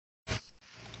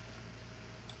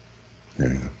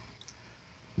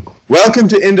Welcome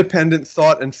to Independent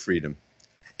Thought and Freedom.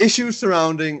 Issues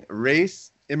surrounding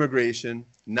race, immigration,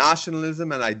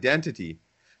 nationalism, and identity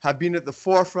have been at the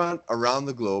forefront around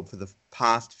the globe for the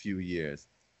past few years.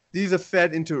 These have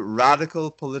fed into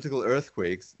radical political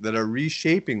earthquakes that are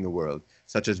reshaping the world,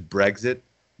 such as Brexit,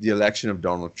 the election of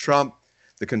Donald Trump,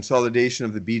 the consolidation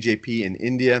of the BJP in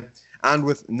India, and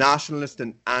with nationalist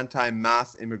and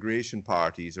anti-mass immigration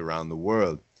parties around the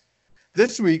world.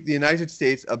 This week, the United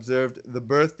States observed the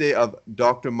birthday of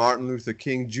Dr. Martin Luther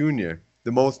King Jr.,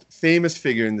 the most famous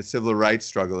figure in the civil rights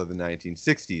struggle of the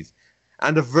 1960s,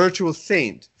 and a virtual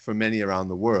saint for many around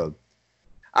the world.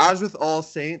 As with all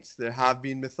saints, there have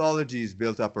been mythologies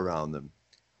built up around them.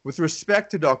 With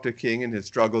respect to Dr. King and his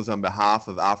struggles on behalf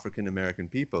of African American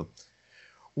people,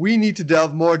 we need to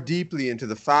delve more deeply into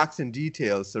the facts and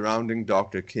details surrounding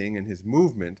Dr. King and his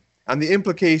movement, and the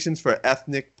implications for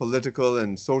ethnic, political,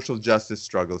 and social justice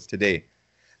struggles today.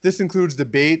 This includes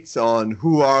debates on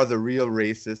who are the real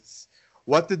racists,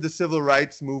 what did the civil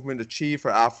rights movement achieve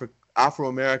for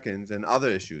Afro-Americans, and other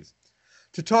issues.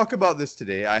 To talk about this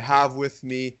today, I have with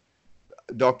me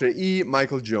Dr. E.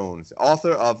 Michael Jones,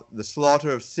 author of The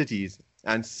Slaughter of Cities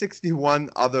and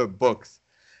 61 other books.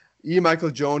 E.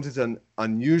 Michael Jones is an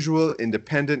unusual,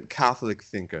 independent Catholic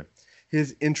thinker.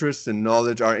 His interests and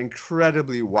knowledge are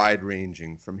incredibly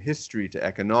wide-ranging, from history to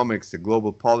economics to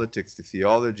global politics to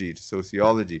theology to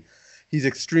sociology. He's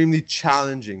extremely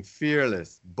challenging,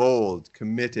 fearless, bold,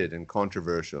 committed, and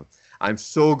controversial. I'm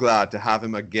so glad to have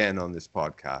him again on this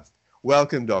podcast.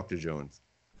 Welcome, Dr. Jones.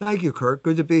 Thank you, Kurt.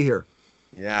 Good to be here.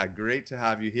 Yeah, great to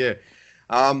have you here.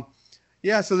 So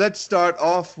let's start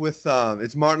off with,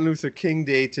 it's Martin Luther King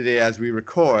Day today as we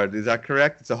record. Is that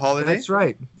correct? It's a holiday? That's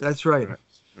right. That's right.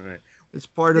 All right. It's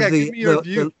part of give me your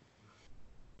view.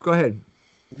 Go ahead.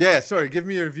 Yeah, sorry. Give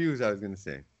me your views, I was going to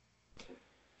say.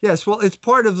 Yes, well, it's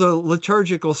part of the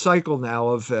liturgical cycle now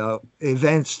of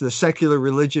events, the secular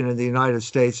religion in the United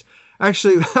States.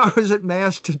 Actually, I was at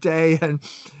Mass today, and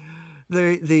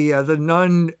the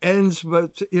nun ends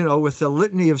with the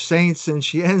litany of saints, and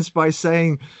she ends by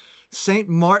saying, "Saint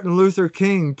Martin Luther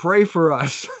King, pray for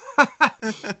us."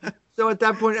 So at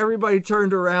that point, everybody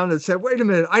turned around and said, "Wait a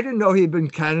minute, I didn't know he'd been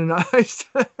canonized."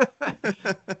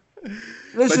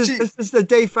 This is the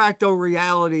de facto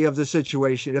reality of the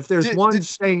situation. If there's one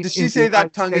saint, did she say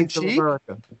that tongue in cheek?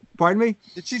 Pardon me?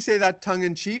 Did she say that tongue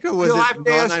in cheek, or was You'll have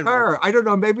to ask her. I don't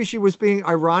know. Maybe she was being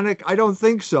ironic. I don't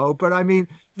think so. But I mean,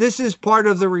 this is part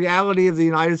of the reality of the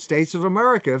United States of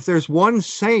America. If there's one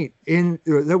saint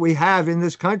that we have in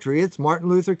this country, it's Martin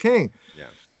Luther King. Yeah.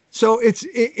 So it's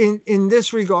in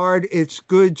this regard, it's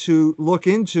good to look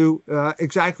into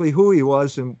exactly who he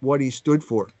was and what he stood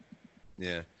for.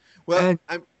 Yeah. Well,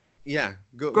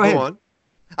 go on.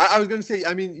 I was going to say,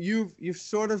 I mean, you've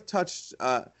sort of touched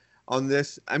on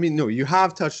this. I mean, no, you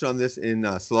have touched on this in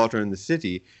Slaughter of the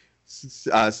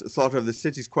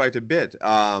Cities quite a bit.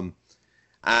 I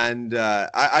don't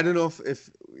know if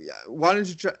why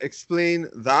don't you explain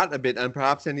that a bit, and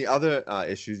perhaps any other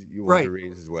issues you want to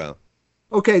raise as well.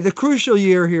 Okay, the crucial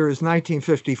year here is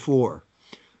 1954.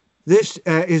 This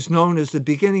is known as the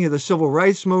beginning of the Civil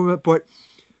Rights Movement, but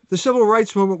the Civil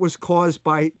Rights Movement was caused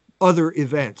by other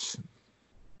events.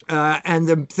 And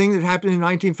the thing that happened in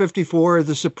 1954,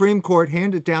 the Supreme Court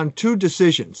handed down two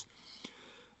decisions.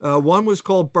 One was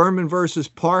called Berman versus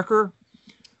Parker,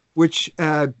 which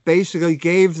basically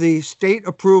gave the state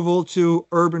approval to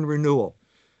urban renewal.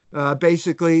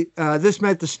 This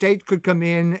meant the state could come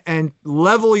in and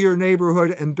level your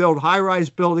neighborhood and build high-rise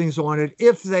buildings on it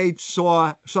if they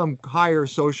saw some higher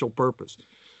social purpose.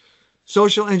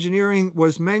 Social engineering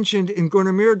was mentioned in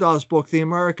Gunnar Myrdal's book, The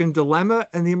American Dilemma,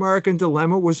 and The American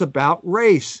Dilemma was about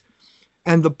race.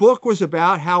 And the book was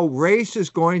about how race is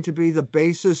going to be the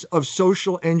basis of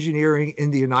social engineering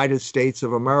in the United States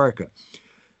of America.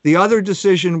 The other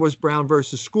decision was Brown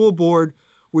versus School Board,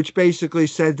 which basically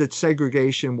said that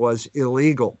segregation was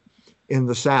illegal in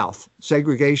the South.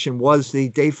 Segregation was the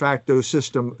de facto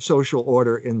system, social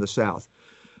order in the South.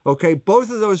 Okay, both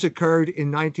of those occurred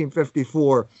in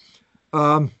 1954.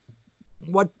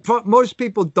 What most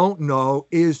people don't know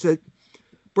is that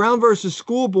Brown versus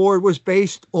School Board was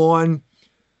based on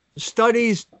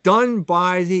studies done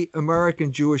by the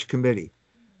American Jewish Committee.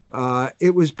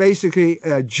 It was basically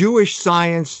Jewish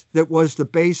science that was the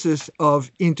basis of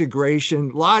integration.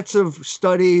 Lots of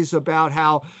studies about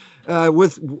how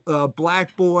with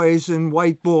black boys and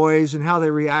white boys and how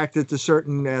they reacted to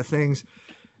certain things.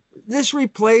 This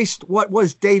replaced what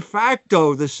was de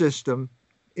facto the system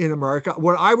in America,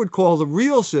 what I would call the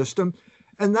real system.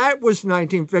 And that was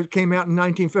came out in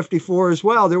 1954 as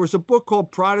well. There was a book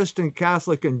called Protestant,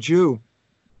 Catholic, and Jew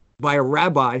by a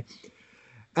rabbi.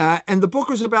 And the book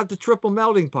was about the triple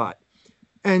melting pot.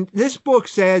 And this book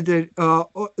said that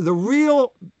the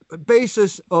real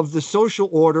basis of the social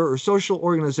order or social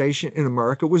organization in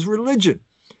America was religion.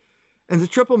 And the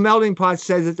triple melting pot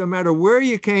said that no matter where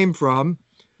you came from,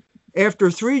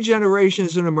 after 3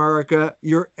 generations in America,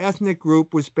 your ethnic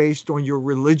group was based on your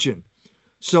religion.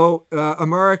 So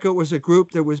America was a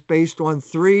group that was based on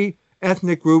 3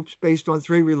 ethnic groups, based on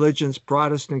 3 religions: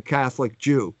 Protestant, Catholic,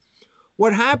 Jew.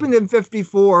 What happened in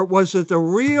 1954 was that the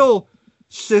real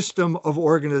system of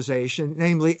organization,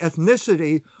 namely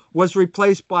ethnicity, was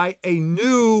replaced by a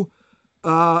new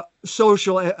a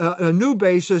new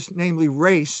basis, namely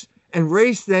race. And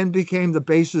race then became the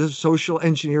basis of social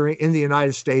engineering in the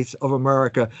United States of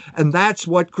America. And that's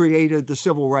what created the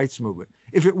civil rights movement.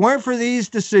 If it weren't for these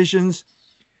decisions,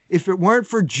 if it weren't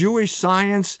for Jewish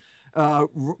science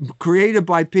created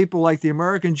by people like the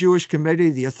American Jewish Committee,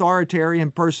 the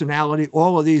Authoritarian Personality,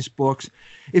 all of these books,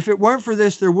 if it weren't for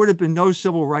this, there would have been no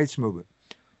civil rights movement.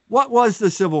 What was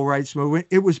the civil rights movement?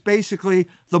 It was basically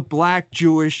the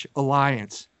Black-Jewish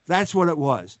Alliance. That's what it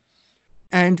was.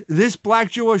 And this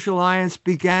Black-Jewish Alliance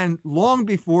began long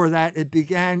before that. It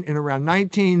began in around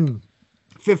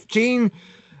 1915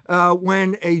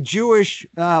 when a Jewish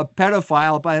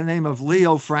pedophile by the name of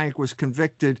Leo Frank was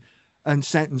convicted and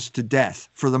sentenced to death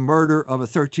for the murder of a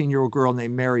 13-year-old girl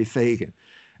named Mary Fagan.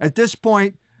 At this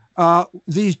point,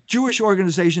 these Jewish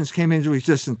organizations came into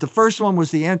existence. The first one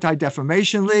was the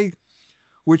Anti-Defamation League,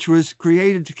 which was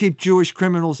created to keep Jewish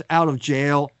criminals out of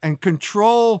jail and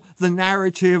control the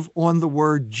narrative on the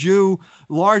word Jew,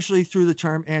 largely through the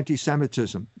term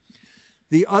anti-Semitism.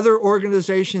 The other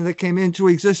organization that came into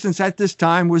existence at this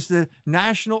time was the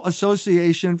National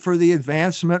Association for the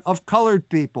Advancement of Colored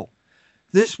People.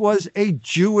 This was a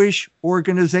Jewish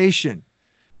organization.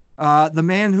 The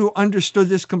man who understood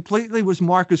this completely was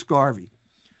Marcus Garvey.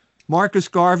 Marcus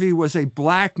Garvey was a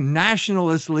Black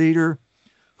nationalist leader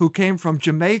who came from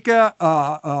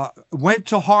Jamaica, went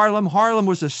to Harlem. Harlem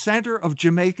was a center of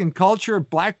Jamaican culture,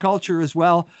 Black culture as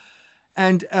well.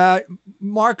 And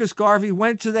Marcus Garvey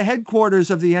went to the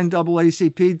headquarters of the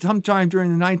NAACP sometime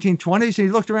during the 1920s, and he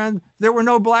looked around. There were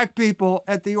no Black people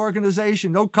at the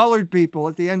organization, no colored people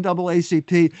at the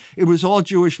NAACP. It was all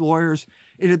Jewish lawyers.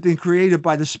 It had been created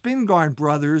by the Spingarn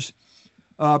brothers,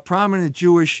 prominent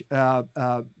Jewish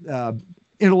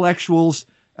intellectuals,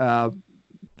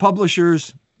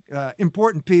 publishers,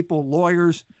 important people,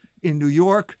 lawyers in New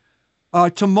York,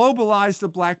 to mobilize the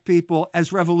Black people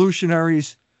as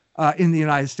revolutionaries in the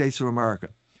United States of America.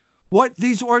 What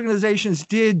these organizations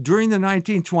did during the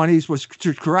 1920s was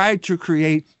to try to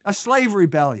create a slave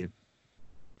rebellion.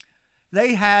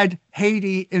 They had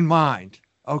Haiti in mind,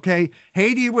 okay?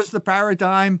 Haiti was the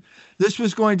paradigm. This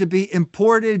was going to be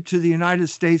imported to the United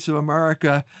States of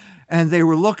America, and they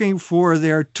were looking for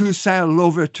their Toussaint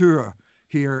Louverture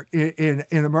here in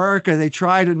America. They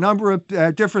tried a number of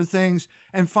different things,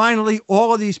 and finally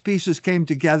all of these pieces came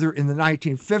together in the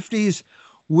 1950s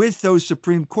with those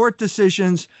Supreme Court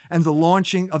decisions and the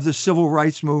launching of the Civil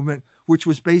Rights Movement, which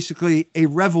was basically a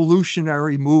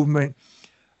revolutionary movement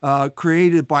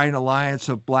created by an alliance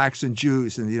of Blacks and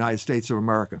Jews in the United States of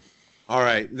America. All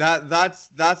right, that's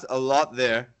a lot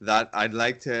there that I'd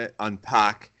like to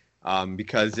unpack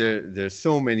because there's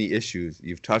so many issues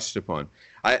you've touched upon.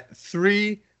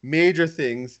 3 major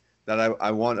things that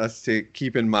I want us to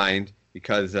keep in mind,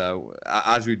 because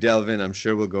as we delve in, I'm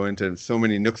sure we'll go into so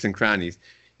many nooks and crannies.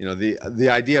 You know, the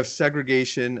idea of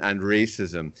segregation and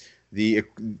racism, the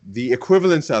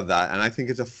equivalence of that, and I think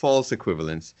it's a false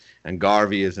equivalence, and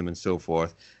Garveyism and so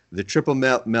forth. The triple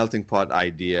melting pot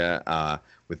idea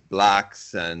with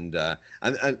Blacks and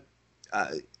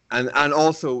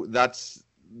also that's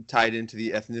tied into the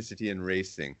ethnicity and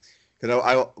race thing. Because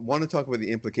I want to talk about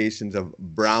the implications of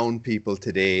brown people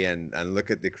today and look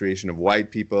at the creation of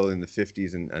white people in the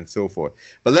 50s and so forth.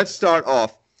 But let's start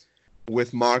off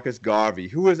with Marcus Garvey,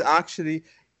 who was actually,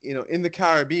 you know, in the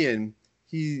Caribbean,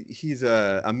 he's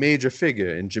a major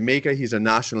figure. In Jamaica, he's a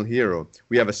national hero.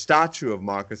 We have a statue of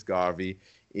Marcus Garvey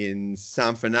in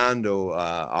San Fernando,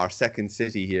 our second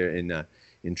city here in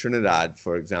Trinidad,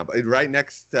 for example, right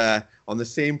next on the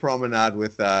same promenade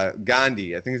with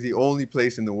Gandhi. I think it's the only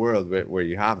place in the world where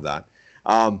you have that,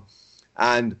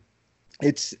 and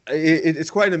it's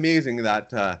quite amazing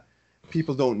that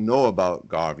people don't know about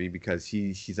Garvey, because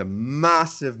he's a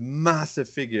massive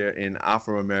figure in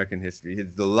Afro-American history.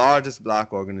 He's the largest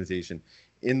Black organization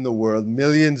in the world,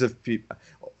 millions of people,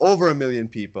 over 1 million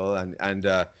people, and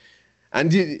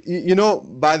you know,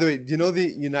 by the way, do you know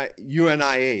the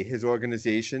UNIA, his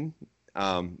organization,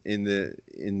 in the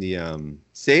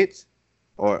States,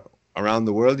 or around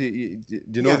the world. Do you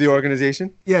know Yeah. the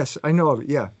organization? Yes, I know of it.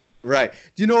 Yeah. Right.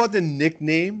 Do you know what the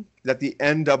nickname that the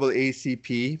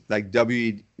NAACP, like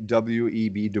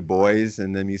W.E.B. Du Bois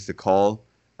and them used to call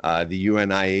the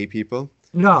UNIA people?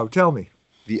 No, tell me.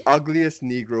 The ugliest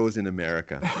Negroes in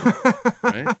America.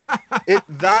 Right?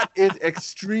 That is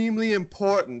extremely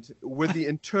important with the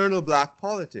internal black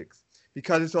politics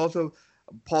because it's also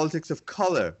politics of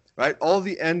color, right? All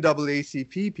the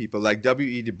NAACP people like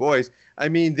W.E. Du Bois, I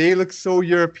mean, they look so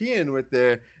European with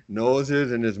their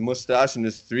noses and his mustache and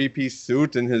his three-piece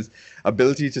suit and his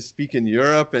ability to speak in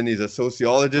Europe, and he's a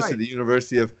sociologist Right. at the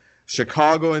University of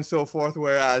Chicago and so forth,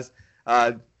 whereas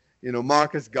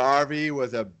Marcus Garvey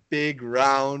was a big,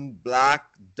 round, black,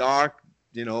 dark,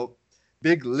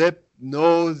 big lip,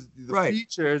 nose, the Right.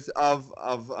 features of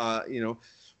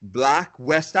black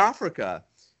West Africa,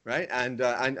 right?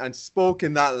 And spoke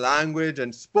in that language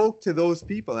and spoke to those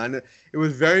people, and it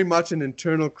was very much an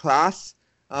internal class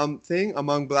thing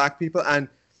among black people. And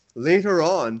later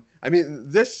on, I mean,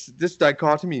 this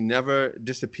dichotomy never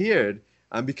disappeared,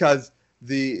 because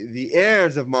the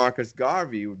heirs of Marcus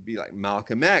Garvey would be like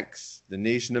Malcolm X, the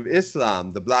Nation of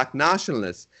Islam, the black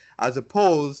nationalists, as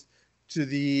opposed to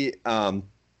the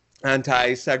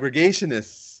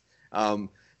anti-segregationists.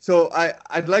 So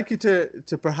I'd like you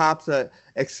to perhaps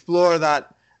explore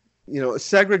that,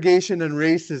 segregation and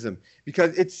racism,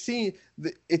 because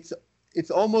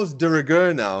it's almost de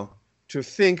rigueur now to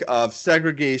think of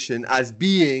segregation as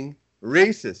being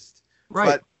racist. Right.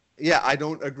 But yeah, I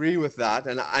don't agree with that,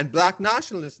 and black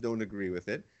nationalists don't agree with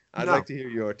it. I'd No. like to hear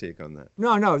your take on that.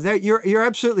 No, you're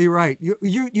absolutely right.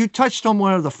 You touched on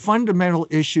one of the fundamental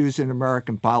issues in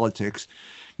American politics,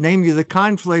 namely the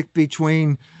conflict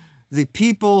between the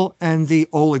people and the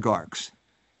oligarchs.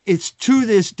 It's to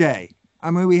this day.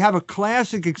 I mean, we have a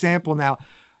classic example now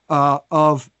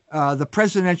of the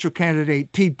presidential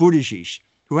candidate Pete Buttigieg,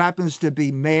 who happens to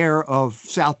be mayor of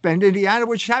South Bend, Indiana,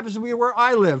 which happens to be where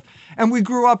I live. And he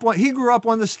grew up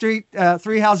on the street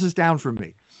 3 houses down from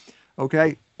me.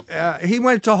 Okay. He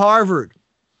went to Harvard.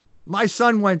 My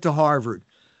son went to Harvard.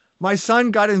 My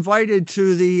son got invited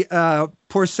to the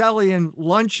Porcellian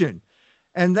luncheon.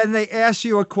 And then they ask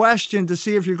you a question to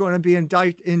see if you're going to be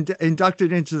inducted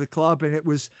into the club. And it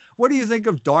was, what do you think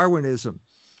of Darwinism?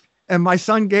 And my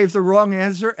son gave the wrong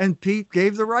answer, and Pete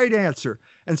gave the right answer.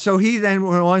 And so he then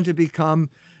went on to become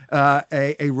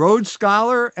a Rhodes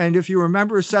Scholar. And if you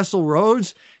remember Cecil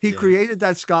Rhodes, he created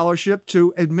that scholarship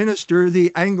to administer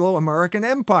the Anglo-American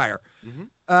Empire. Mm-hmm.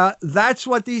 That's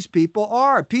what these people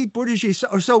are. Pete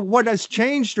Buttigieg. So what has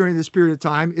changed during this period of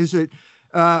time is that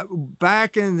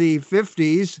back in the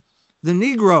 50s, the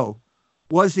Negro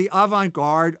was the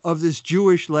avant-garde of this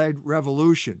Jewish-led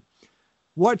revolution.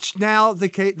 What's now the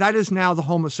case? That is now the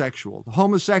homosexual. The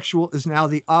homosexual is now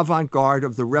the avant-garde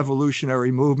of the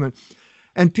revolutionary movement.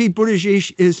 And Pete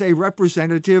Buttigieg is a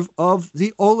representative of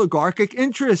the oligarchic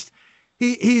interest.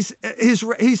 He's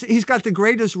got the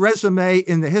greatest resume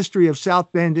in the history of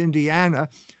South Bend, Indiana.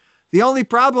 The only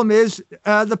problem is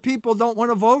the people don't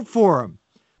want to vote for him.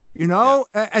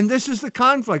 And this is the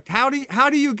conflict. How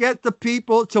do you get the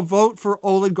people to vote for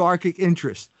oligarchic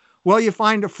interests? Well, you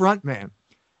find a front man.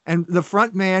 And the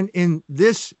front man in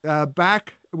this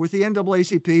back with the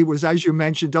NAACP was, as you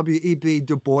mentioned, W.E.B.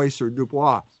 Du Bois or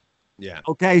Dubois. Yeah.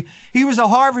 Okay. He was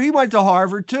he went to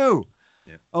Harvard too.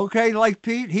 Yeah. Okay. Like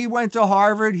Pete, he went to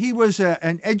Harvard. He was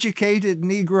an educated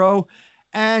Negro,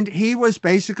 and he was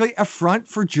basically a front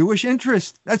for Jewish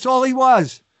interest. That's all he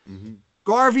was. Mm-hmm.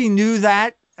 Garvey knew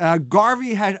that.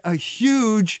 Garvey had a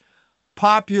huge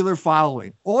popular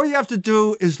following. All you have to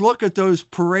do is look at those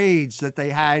parades that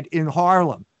they had in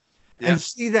Harlem and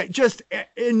see that just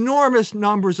enormous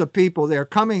numbers of people there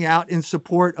coming out in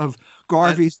support of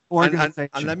Garvey's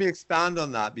organization. And let me expand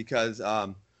on that, because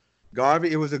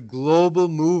Garvey, it was a global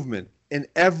movement. In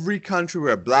every country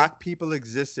where black people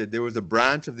existed, there was a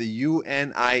branch of the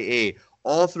UNIA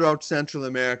all throughout Central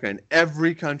America, and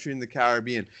every country in the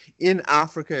Caribbean, in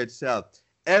Africa itself.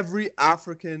 Every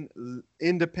African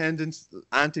independence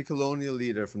anti-colonial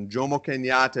leader, from Jomo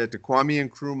Kenyatta to Kwame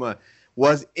Nkrumah,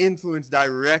 was influenced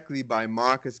directly by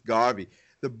Marcus Garvey.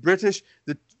 The British,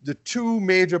 the two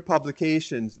major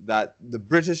publications that the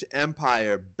British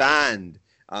Empire banned,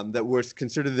 that were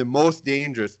considered the most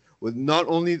dangerous, was not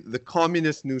only the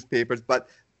communist newspapers, but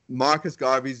Marcus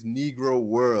Garvey's Negro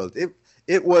World.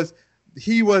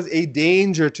 He was a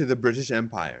danger to the British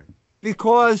Empire.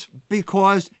 Because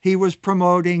he was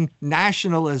promoting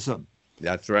nationalism.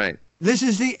 That's right. This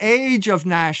is the age of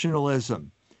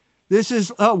nationalism. This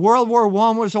is World War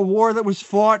I was a war that was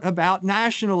fought about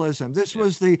nationalism. This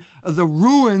was the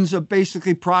ruins of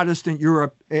basically Protestant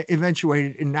Europe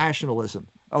eventuated in nationalism.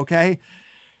 Okay,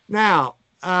 now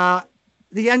the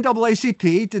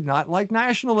NAACP did not like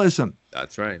nationalism.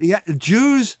 That's right. The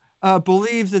Jews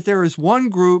believe that there is one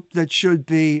group that should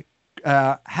be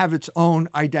have its own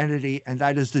identity, and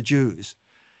that is the Jews.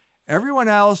 Everyone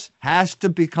else has to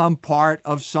become part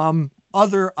of some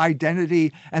other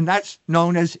identity, and that's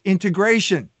known as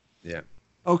integration. Yeah.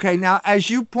 Okay, now, as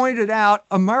you pointed out,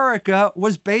 America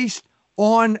was based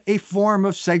on a form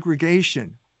of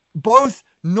segregation, both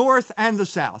North and the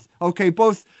South. Okay,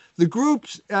 both the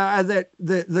groups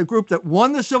the group that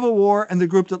won the Civil War and the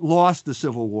group that lost the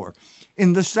Civil War.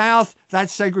 In the South, that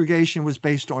segregation was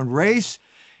based on race.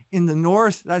 In the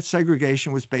North, that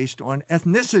segregation was based on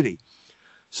ethnicity.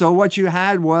 So what you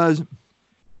had was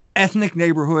ethnic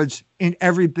neighborhoods in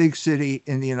every big city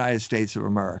in the United States of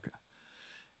America.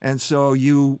 And so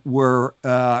you were,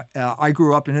 I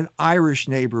grew up in an Irish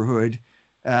neighborhood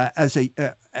as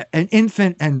an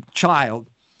infant and child.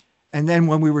 And then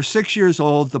when we were 6 years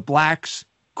old, the blacks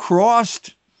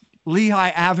crossed Lehigh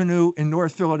Avenue in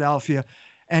North Philadelphia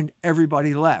and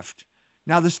everybody left.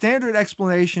 Now, the standard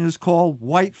explanation is called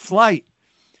white flight.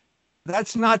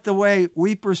 That's not the way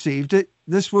we perceived it.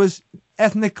 This was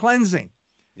ethnic cleansing.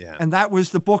 Yeah. And that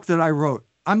was the book that I wrote.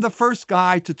 I'm the first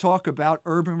guy to talk about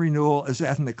urban renewal as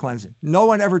ethnic cleansing. No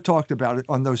one ever talked about it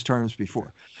on those terms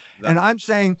before. And I'm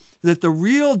saying that the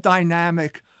real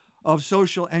dynamic of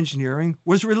social engineering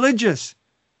was religious,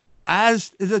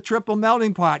 as the triple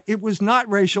melting pot. It was not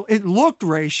racial. It looked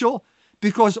racial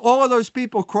because all of those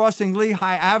people crossing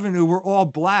Lehigh Avenue were all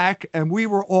black and we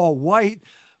were all white.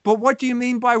 But what do you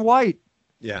mean by white?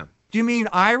 Yeah. Do you mean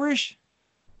Irish?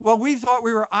 Well, we thought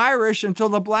we were Irish until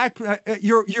the black,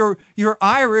 you're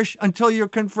Irish until you're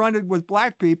confronted with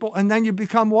black people, and then you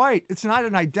become white. It's not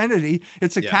an identity.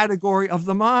 It's a category of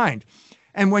the mind.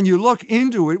 And when you look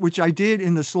into it, which I did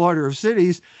in The Slaughter of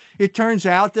Cities, it turns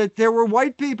out that there were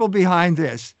white people behind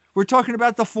this. We're talking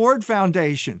about the Ford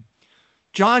Foundation,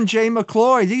 John J.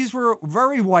 McCloy. These were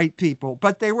very white people,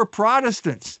 but they were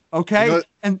Protestants, okay? You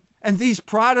know, and these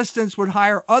Protestants would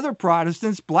hire other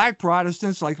Protestants, black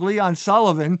Protestants like Leon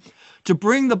Sullivan, to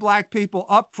bring the black people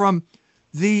up from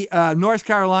the North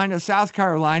Carolina, South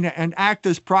Carolina, and act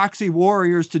as proxy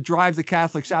warriors to drive the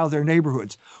Catholics out of their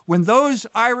neighborhoods. When those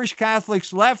Irish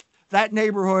Catholics left that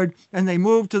neighborhood and they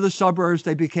moved to the suburbs,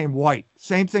 they became white.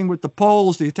 Same thing with the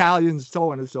Poles, the Italians,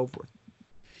 so on and so forth.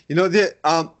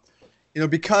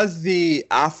 Because the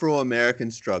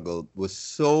Afro-American struggle was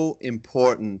so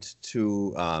important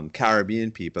to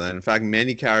Caribbean people, and in fact,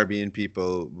 many Caribbean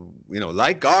people,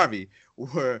 like Garvey,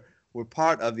 were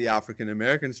part of the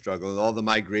African-American struggle. All the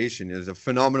migration is a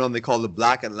phenomenon they call the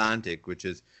Black Atlantic, which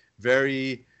is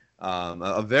a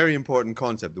very important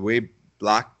concept. The way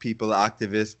black people,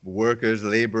 activists, workers,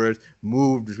 laborers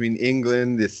moved between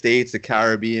England, the States, the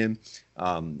Caribbean,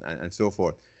 and so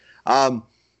forth.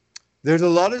 There's a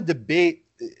lot of debate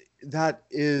that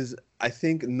is, I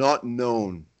think, not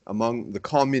known among the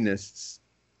communists,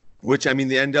 which, I mean,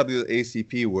 the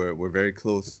NAACP were very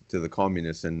close to the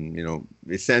communists and,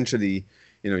 essentially,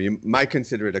 you might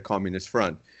consider it a communist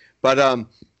front. But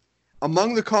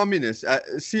among the communists,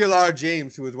 C.L.R.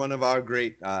 James, who was one of our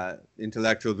great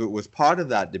intellectuals, was part of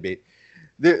that debate.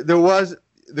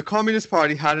 The Communist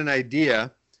Party had an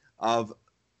idea of,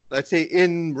 let's say,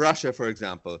 in Russia, for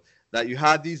example, that you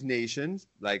had these nations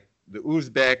like the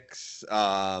Uzbeks,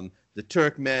 the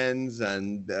Turkmens,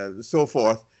 and so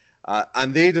forth,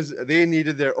 and they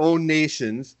needed their own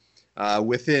nations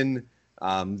within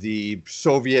the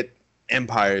Soviet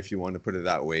Empire, if you want to put it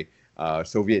that way,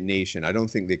 Soviet nation. I don't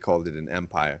think they called it an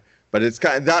empire, but it's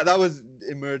kind of, that was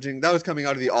emerging. That was coming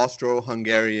out of the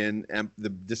Austro-Hungarian, the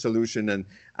dissolution, and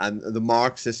the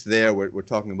Marxists there were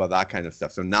talking about that kind of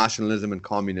stuff. So nationalism and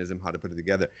communism, how to put it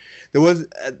together.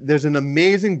 There's an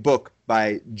amazing book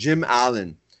by Jim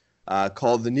Allen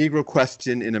called The Negro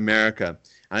Question in America.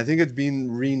 And I think it's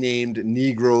been renamed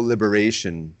Negro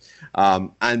Liberation.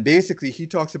 And basically he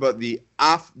talks about the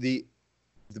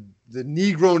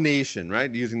Negro nation,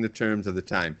 right? Using the terms of the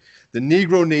time. The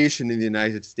Negro nation in the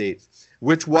United States,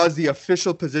 which was the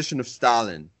official position of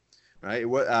Stalin, right?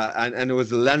 And it was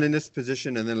the Leninist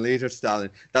position, and then later Stalin,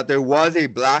 that there was a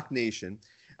black nation.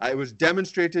 It was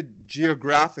demonstrated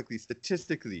geographically,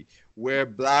 statistically, where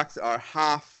blacks are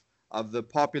half of the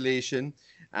population,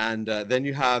 and then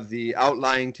you have the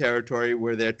outlying territory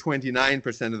where they're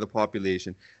 29% of the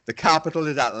population. The capital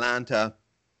is Atlanta,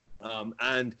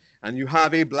 and you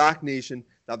have a black nation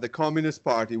that the Communist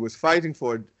Party was fighting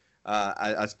for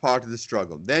as part of the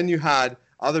struggle. Then you had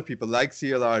other people like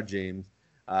CLR James,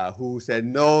 who said,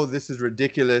 no, this is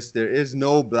ridiculous. There is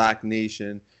no black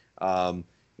nation.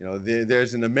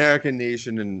 There's an American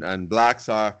nation, and blacks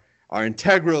are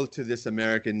integral to this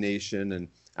American nation,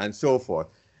 and so forth.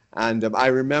 And I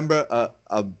remember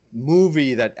a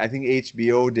movie that I think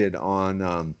HBO did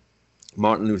on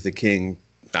Martin Luther King,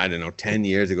 I don't know, 10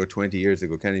 years ago, 20 years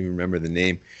ago, can't even remember the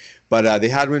name. But they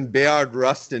had when Bayard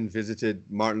Rustin visited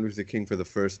Martin Luther King for the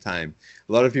first time.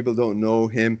 A lot of people don't know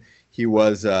him. He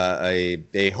was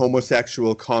a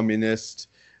homosexual communist,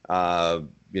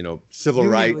 civil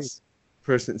rights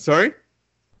person. Sorry?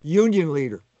 Union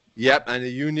leader. Yep, and a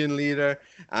union leader,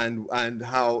 and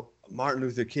how Martin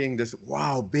Luther King just,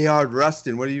 wow, Bayard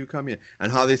Rustin, what are you coming? And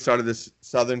how they started this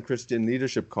Southern Christian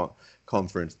Leadership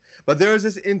Conference. But there was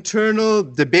this internal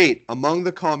debate among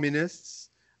the communists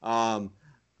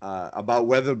about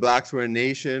whether blacks were a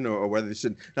nation or whether they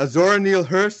should. Now, Zora Neale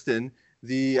Hurston,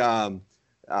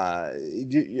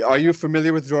 are you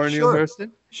familiar with Zora Neale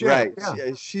Hurston? Sure. Right.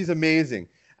 Yeah. She's amazing.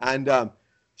 And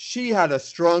she had a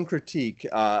strong critique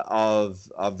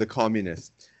of the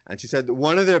communists. And she said that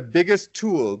one of their biggest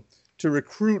tools to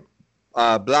recruit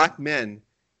black men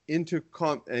into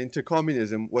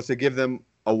communism was to give them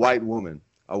a white woman,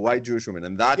 a white Jewish woman.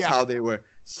 And that's how they were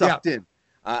sucked in.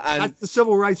 And that's the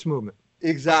civil rights movement.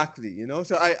 Exactly.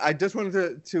 So I just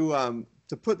wanted to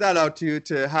put that out to you,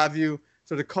 to have you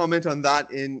sort of comment on that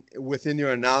within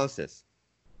your analysis.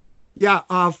 Yeah.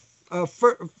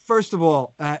 First of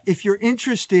all, if you're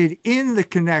interested in the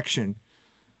connection,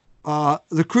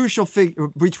 the crucial figure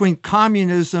between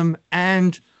communism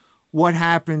and what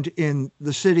happened in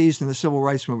the cities and the civil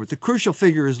rights movement, the crucial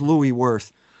figure is Louis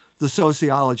Wirth, the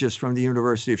sociologist from the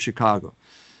University of Chicago.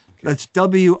 Okay. That's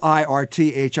Wirth.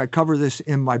 I cover this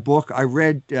in my book. I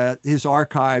read his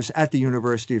archives at the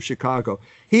University of Chicago.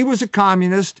 He was a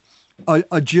communist,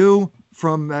 a Jew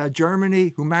from Germany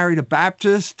who married a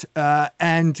Baptist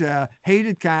and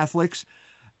hated Catholics.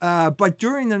 But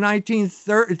during the late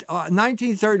 1930s,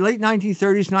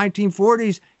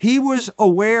 1940s, he was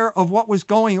aware of what was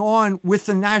going on with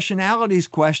the nationalities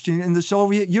question in the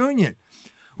Soviet Union,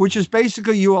 which is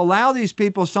basically you allow these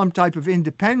people some type of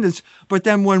independence, but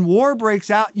then when war breaks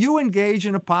out, you engage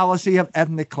in a policy of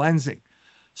ethnic cleansing.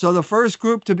 So the first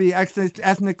group to be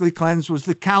ethnically cleansed was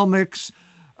the Kalmyks.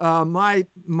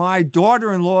 My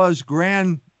daughter-in-law's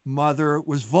grandmother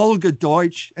was Volga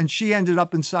Deutsch, and she ended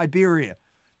up in Siberia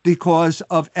because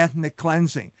of ethnic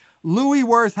cleansing. Louis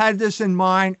Wirth had this in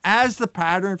mind as the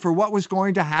pattern for what was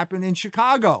going to happen in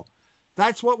Chicago.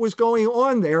 That's what was going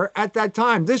on there at that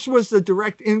time. This was the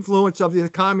direct influence of the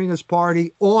Communist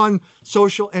Party on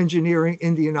social engineering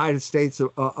in the United States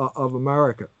of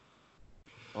America.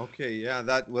 Okay,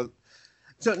 yeah,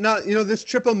 so now, this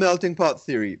triple melting pot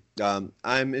theory,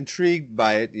 I'm intrigued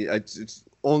by it. It's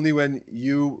only when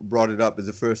you brought it up is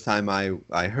the first time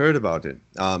I heard about it.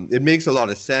 It makes a lot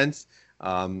of sense.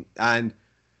 But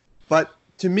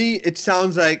to me, it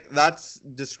sounds like that's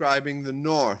describing the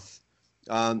North.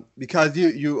 Because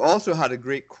you also had a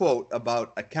great quote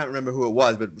about, I can't remember who it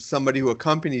was, but somebody who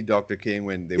accompanied Dr. King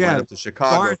when they went up to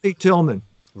Chicago. Dorothy Tillman.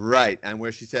 Right, and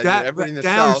where she said everybody in the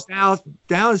South,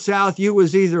 down south, you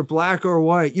was either black or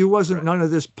white. You wasn't none of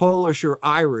this Polish or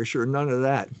Irish or none of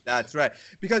that. That's right.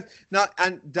 Because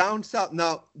down south,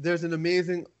 now there's an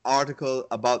amazing article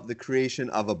about the creation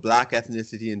of a black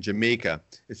ethnicity in Jamaica.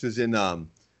 This was in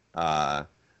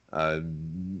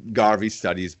Garvey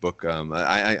Studies book.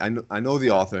 I know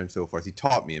the author and so forth. He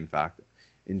taught me, in fact,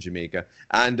 in Jamaica,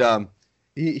 and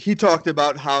he talked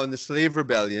about how in the slave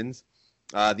rebellions,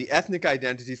 the ethnic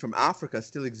identities from Africa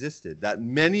still existed, that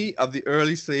many of the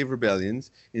early slave rebellions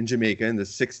in Jamaica in the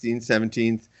 16th,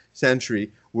 17th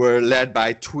century were led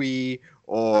by Twi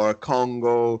or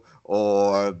Congo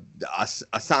or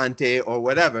Asante or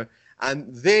whatever,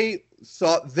 and they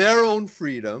sought their own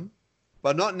freedom,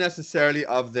 but not necessarily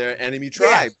of their enemy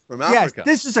tribe from Africa. Yes,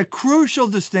 this is a crucial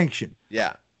distinction.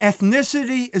 Yeah.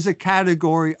 Ethnicity is a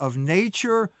category of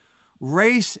nature.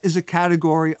 Race is a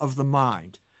category of the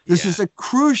mind. This is a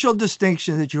crucial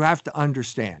distinction that you have to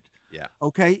understand. Yeah.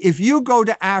 Okay. If you go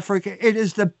to Africa, it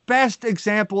is the best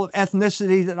example of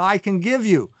ethnicity that I can give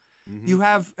you. Mm-hmm. You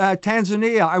have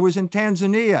Tanzania. I was in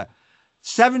Tanzania.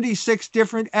 76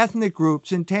 different ethnic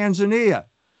groups in Tanzania.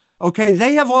 Okay,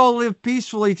 they have all lived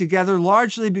peacefully together,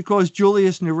 largely because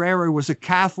Julius Nyerere was a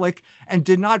Catholic and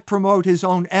did not promote his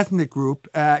own ethnic group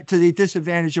to the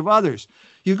disadvantage of others.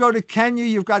 You go to Kenya,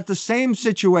 you've got the same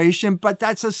situation, but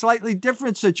that's a slightly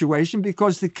different situation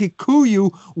because the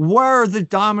Kikuyu were the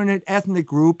dominant ethnic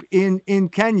group in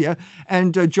Kenya,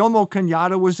 and Jomo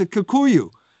Kenyatta was a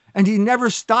Kikuyu, and he never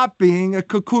stopped being a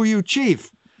Kikuyu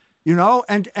chief. you know,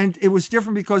 and it was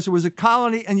different because it was a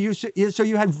colony, and so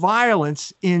you had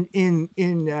violence in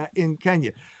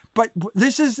Kenya. But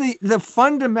this is the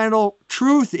fundamental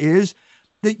truth is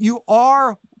that you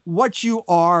are what you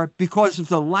are because of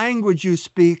the language you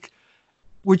speak,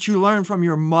 which you learn from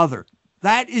your mother.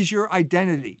 That is your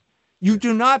identity. You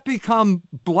do not become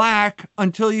black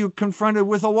until you're confronted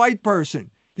with a white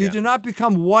person. You do not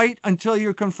become white until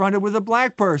you're confronted with a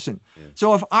black person. Yeah.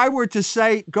 So if I were to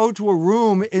say, go to a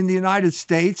room in the United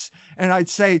States and I'd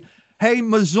say, hey,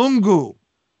 Mzungu,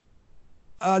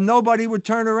 nobody would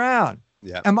turn around.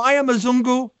 Yeah. Am I a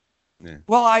Mzungu? Yeah.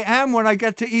 Well, I am when I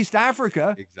get to East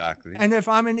Africa. Exactly. And if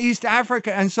I'm in East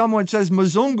Africa and someone says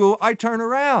Mzungu, I turn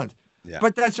around. Yeah.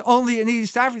 But that's only in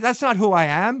East Africa. That's not who I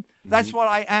am. That's what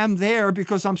I am there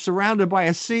because I'm surrounded by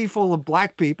a sea full of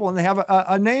black people and they have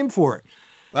a name for it.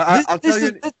 Well, I'll tell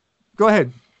you. Go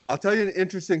ahead. I'll tell you an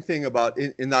interesting thing about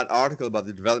in that article about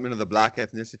the development of the black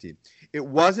ethnicity. It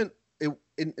wasn't.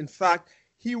 In fact,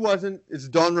 he wasn't. It's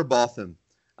Don Robotham,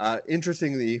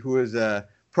 interestingly, who is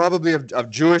probably of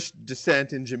Jewish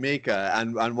descent in Jamaica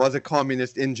and was a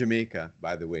communist in Jamaica,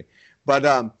 by the way.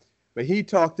 But he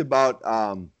talked about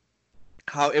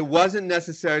how it wasn't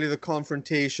necessarily the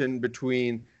confrontation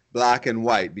between black and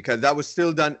white because that was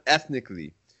still done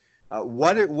ethnically.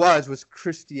 What it was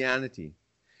Christianity.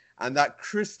 And that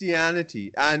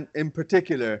Christianity, and in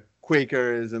particular,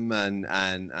 Quakerism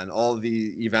and all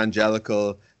the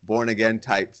evangelical born-again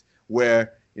types,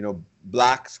 where, you know,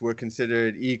 blacks were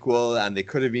considered equal and they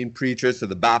could have been preachers, so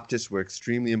the Baptists were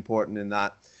extremely important in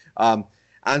that.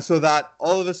 And so that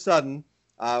all of a sudden,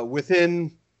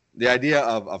 within the idea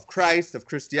of Christ, of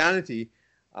Christianity,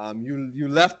 you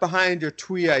left behind your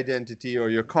Twi identity or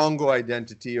your Congo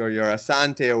identity or your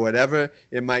Asante or whatever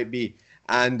it might be,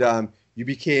 and you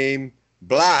became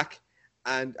black,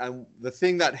 and the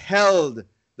thing that held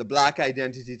the black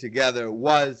identity together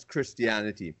was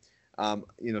Christianity.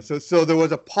 You know, so there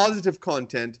was a positive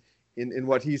content in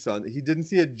what he saw. He didn't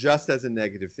see it just as a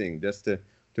negative thing. Just to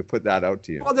put that out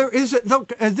to you. Well, there is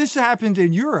this happened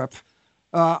in Europe.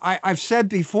 I've said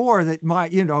before that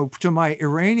to my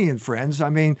Iranian friends, I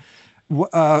mean,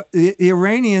 the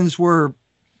Iranians were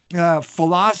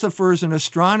philosophers and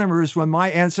astronomers when my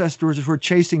ancestors were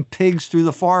chasing pigs through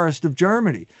the forest of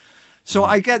Germany. So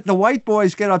the white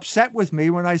boys get upset with me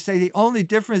when I say the only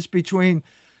difference between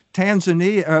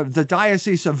Tanzania, the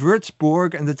Diocese of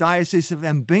Würzburg and the Diocese of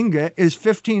Mbinga is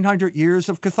 1,500 years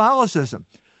of Catholicism.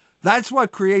 That's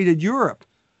what created Europe.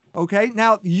 Okay.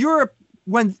 Now Europe,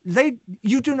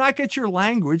 you do not get your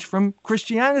language from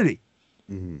Christianity.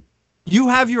 Mm-hmm. You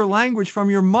have your language from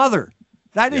your mother.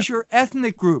 That is your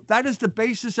ethnic group. That is the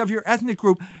basis of your ethnic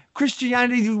group.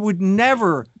 Christianity would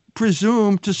never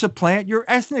presume to supplant your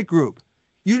ethnic group.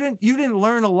 You didn't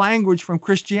learn a language from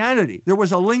Christianity. There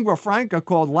was a lingua franca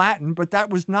called Latin, but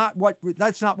that's not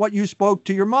what you spoke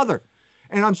to your mother.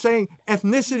 And I'm saying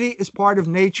ethnicity is part of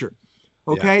nature.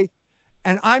 Okay? Yeah.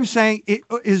 And I'm saying it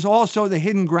is also the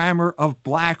hidden grammar of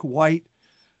black-white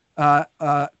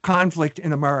conflict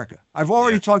in America. I've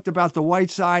already talked about the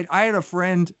white side. I had a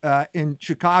friend in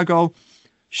Chicago.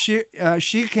 She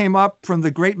came up from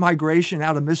the Great Migration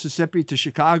out of Mississippi to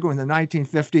Chicago in the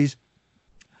 1950s.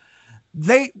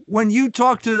 When you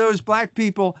talk to those black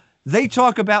people, they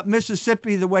talk about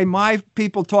Mississippi the way my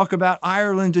people talk about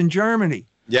Ireland and Germany.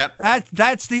 Yep.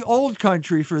 That's the old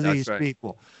country for these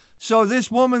people. So this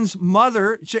woman's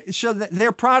mother,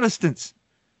 they're Protestants.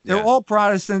 They're all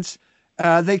Protestants.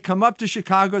 They come up to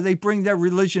Chicago. They bring their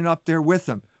religion up there with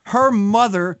them. Her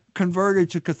mother converted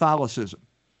to Catholicism.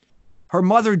 Her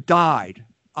mother died.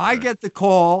 I get the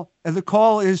call, and the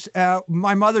call is,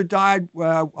 my mother died. We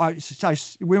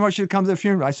want you to come to the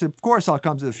funeral. I said, of course I'll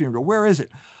come to the funeral. Where is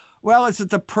it? Well, it's at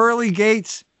the Pearly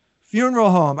Gates Funeral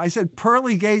Home. I said,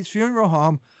 Pearly Gates Funeral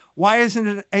Home? Why isn't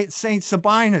it at St.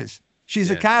 Sabina's? She's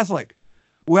a Catholic.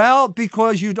 Well,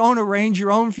 because you don't arrange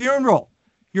your own funeral.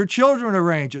 Your children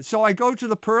arrange it. So I go to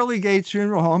the Pearly Gates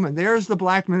Funeral Home, and there's the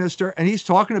black minister, and he's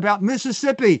talking about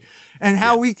Mississippi and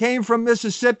how we came from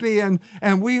Mississippi, and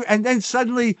then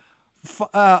suddenly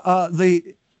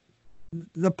the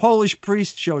Polish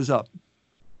priest shows up,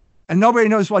 and nobody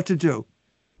knows what to do,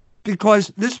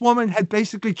 because this woman had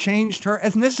basically changed her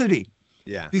ethnicity.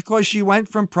 Yeah. Because she went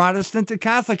from Protestant to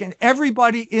Catholic, and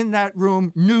everybody in that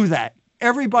room knew that.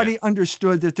 Everybody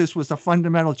understood that this was a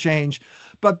fundamental change,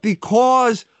 but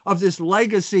because of this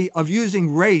legacy of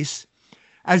using race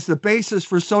as the basis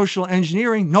for social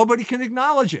engineering, nobody can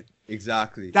acknowledge it.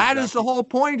 Exactly. That is the whole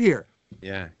point here.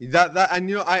 Yeah. And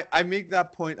I make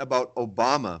that point about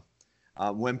Obama.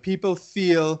 When people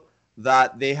feel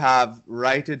that they have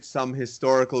righted some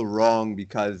historical wrong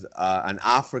because an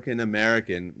African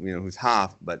American, who's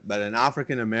half, but an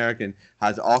African American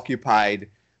has occupied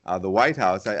the White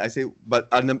House. I say, but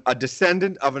a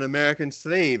descendant of an American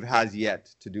slave has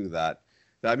yet to do that.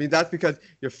 I mean, that's because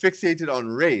you're fixated on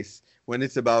race when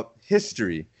it's about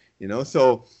history,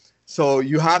 So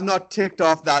you have not ticked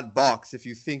off that box if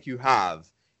you think you have,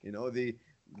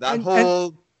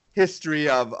 whole history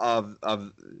of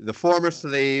the former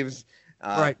slaves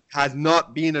right. has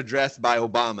not been addressed by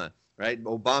Obama, right?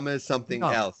 Obama is something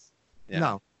else. Yeah.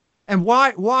 No. And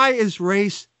why is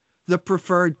race the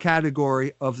preferred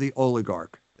category of the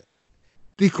oligarch?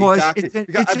 Because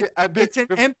exactly. it's an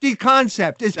empty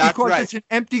concept. It's because right. It's an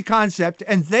empty concept,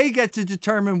 and they get to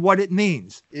determine what it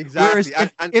means. Exactly.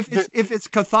 Whereas if it's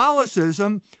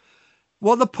Catholicism,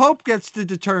 well, the Pope gets to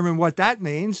determine what that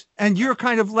means, and you're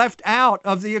kind of left out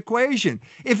of the equation.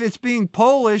 If it's being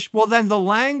Polish, well, then the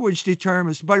language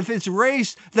determines. But if it's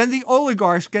race, then the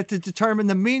oligarchs get to determine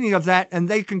the meaning of that, and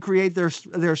they can create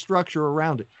their structure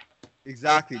around it.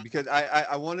 Exactly, because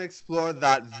I want to explore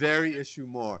that very issue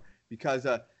more, because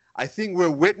I think we're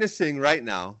witnessing right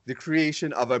now the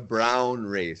creation of a brown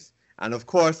race. And of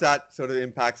course, that sort of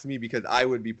impacts me because I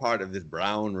would be part of this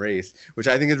brown race, which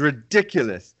I think is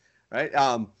ridiculous. Right.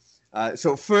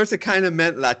 So first it kind of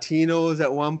meant Latinos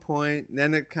at one point. And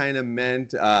then it kind of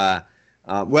meant, in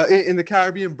the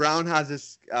Caribbean, brown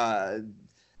has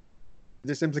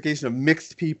this implication of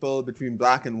mixed people between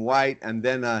black and white. And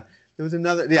then there was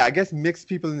another, I guess mixed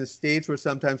people in the States were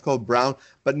sometimes called brown.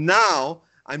 But now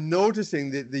I'm noticing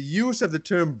that the use of the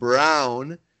term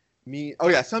brown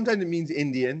sometimes it means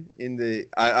Indian in the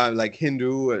like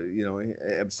Hindu,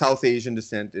 South Asian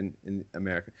descent in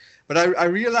America. But I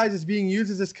realize it's being used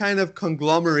as this kind of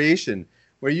conglomeration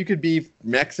where you could be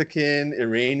Mexican,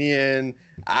 Iranian,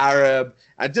 Arab,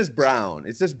 and just brown.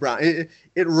 It's just brown.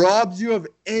 It robs you of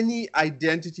any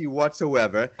identity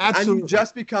whatsoever. Absolutely. And you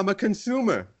just become a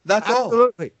consumer. That's all.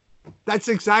 Absolutely. That's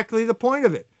exactly the point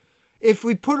of it. If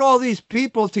we put all these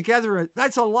people together,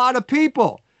 that's a lot of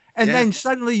people. And then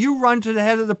suddenly you run to the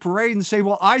head of the parade and say,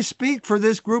 well, I speak for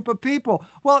this group of people.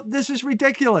 Well, this is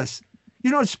ridiculous. You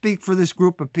don't speak for this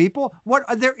group of people.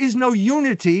 There is no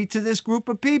unity to this group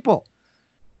of people.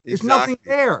 There's nothing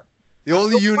there. The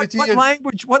only unity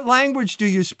is... What language do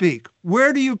you speak?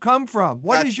 Where do you come from?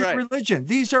 What is your religion?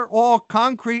 These are all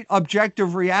concrete,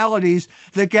 objective realities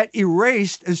that get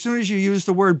erased as soon as you use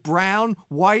the word brown,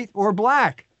 white, or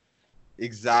black.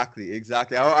 Exactly.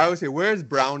 I always say, where's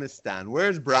Brownistan?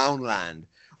 Where's Brownland?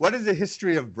 What is the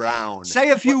history of brown? Say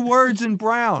a few words in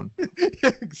brown.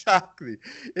 Exactly.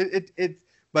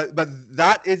 But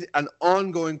that is an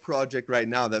ongoing project right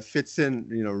now that fits in,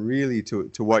 really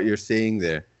to what you're saying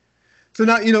there. So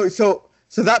now, so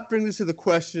that brings us to the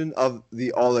question of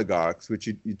the oligarchs, which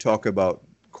you talk about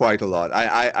quite a lot.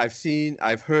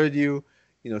 I've heard you,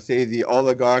 say the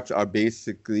oligarchs are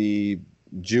basically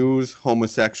Jews,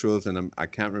 homosexuals, and I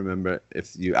can't remember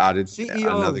if you added CEOs.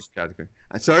 Another category.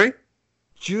 Sorry?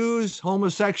 Jews,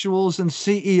 homosexuals, and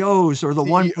CEOs are the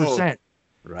 1%.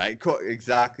 Right,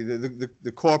 exactly,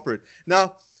 the corporate.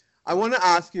 Now, I want to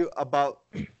ask you about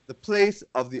the place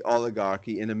of the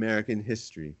oligarchy in American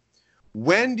history.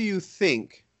 When do you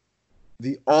think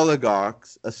the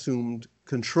oligarchs assumed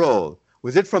control?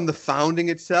 Was it from the founding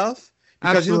itself?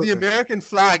 Because Absolutely. The American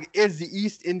flag is the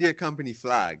East India Company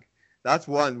flag. That's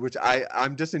one which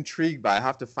I'm just intrigued by. I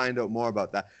have to find out more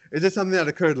about that. Is it something that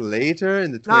occurred later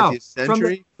in the 20th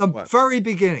century? From the very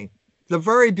beginning,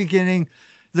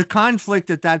 the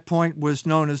conflict at that point was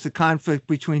known as the conflict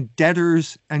between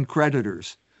debtors and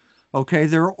creditors. Okay,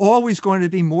 there are always going to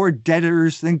be more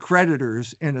debtors than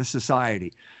creditors in a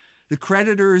society. The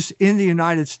creditors in the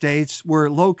United States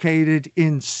were located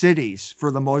in cities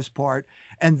for the most part,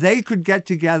 and they could get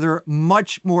together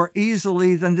much more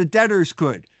easily than the debtors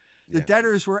could. The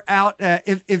debtors were out.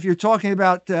 If you're talking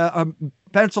about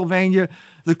Pennsylvania,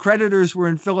 the creditors were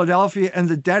in Philadelphia, and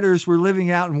the debtors were living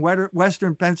out in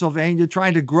Western Pennsylvania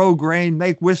trying to grow grain,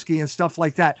 make whiskey, and stuff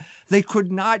like that. They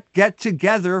could not get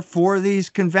together for these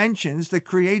conventions that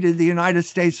created the United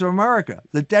States of America.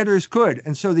 The debtors could.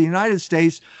 And so the United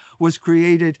States was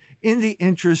created in the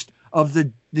interest of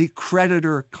the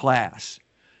creditor class.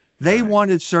 They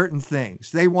wanted certain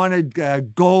things. They wanted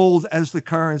gold as the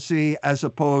currency as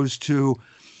opposed to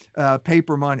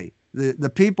paper money.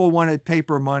 The people wanted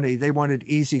paper money. They wanted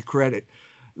easy credit.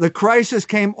 The crisis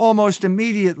came almost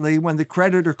immediately when the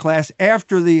creditor class,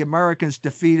 after the Americans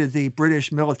defeated the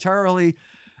British militarily,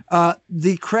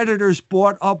 the creditors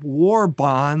bought up war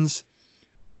bonds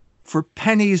for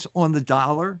pennies on the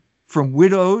dollar from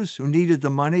widows who needed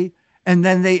the money. And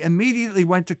then they immediately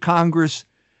went to Congress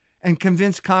and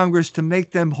convinced Congress to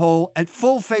make them whole at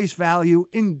full face value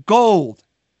in gold.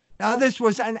 Now, this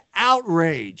was an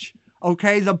outrage.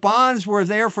 Okay, the bonds were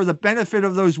there for the benefit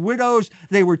of those widows.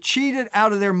 They were cheated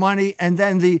out of their money, and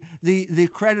then the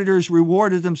creditors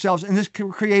rewarded themselves, and this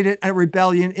created a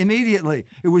rebellion immediately.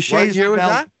 It was Shays' What year was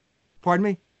that? Pardon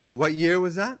me? What year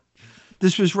was that?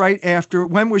 This was right after.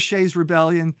 When was Shays'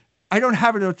 rebellion? I don't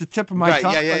have it at the tip of my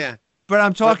tongue. Yeah. But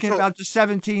I'm talking about the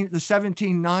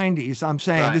 1790s. I'm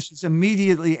saying this is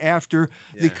immediately after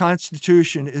the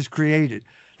Constitution is created.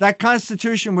 That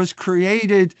Constitution was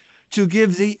created to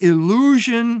give the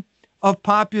illusion of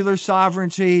popular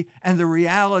sovereignty and the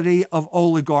reality of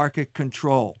oligarchic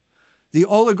control. The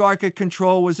oligarchic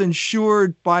control was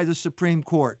ensured by the Supreme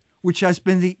Court, which has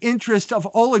been the interest of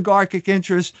oligarchic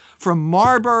interests from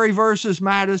Marbury versus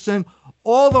Madison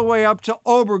all the way up to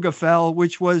Obergefell,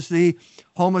 which was the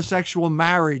homosexual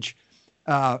marriage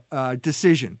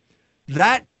decision.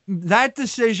 That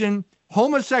decision,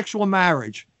 homosexual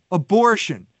marriage,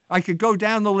 abortion, I could go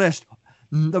down the list.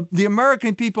 The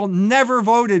American people never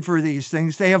voted for these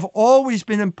things. They have always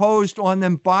been imposed on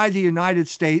them by the United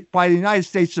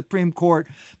States Supreme Court,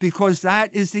 because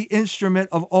that is the instrument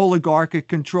of oligarchic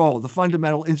control, the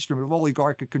fundamental instrument of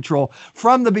oligarchic control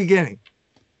from the beginning.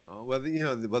 Oh, well,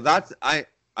 that's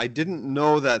I didn't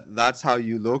know that that's how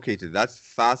you located. That's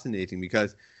fascinating,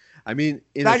 because I mean,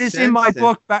 that is in my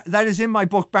book. That is in my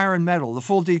book, Barren Metal. The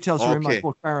full details are in my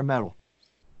book, Barren Metal.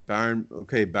 Barren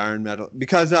Metal.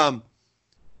 Because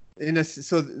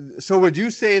so would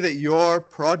you say that your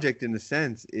project, in a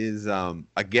sense, is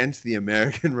against the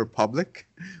American Republic?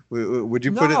 Would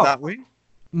you put it that way?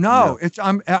 No. It's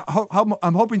I'm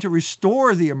hoping to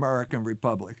restore the American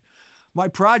Republic. My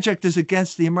project is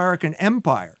against the American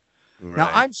Empire. Right.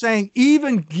 Now, I'm saying,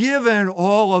 even given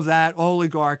all of that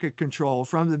oligarchic control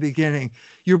from the beginning,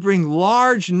 you bring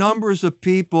large numbers of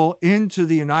people into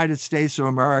the United States of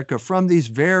America from these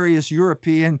various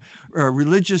European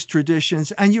religious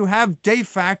traditions, and you have de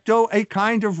facto a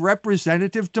kind of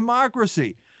representative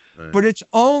democracy. Right. But it's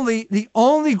the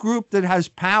only group that has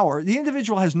power. The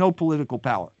individual has no political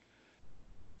power.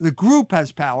 The group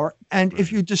has power, and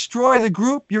if you destroy the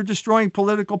group, you're destroying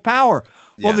political power.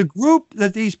 Well, the group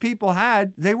that these people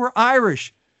had, they were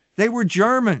Irish, they were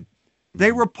German,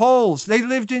 they were Poles. They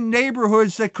lived in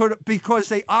neighborhoods that could, because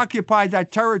they occupied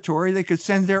that territory, they could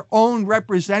send their own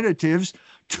representatives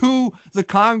to the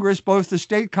Congress, both the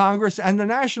state Congress and the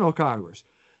National Congress.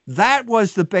 That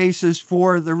was the basis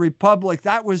for the Republic.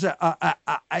 That was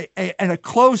a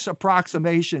close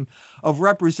approximation of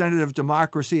representative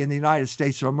democracy in the United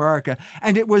States of America.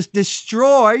 And it was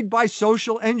destroyed by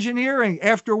social engineering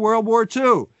after World War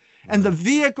II. And the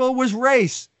vehicle was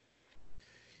race.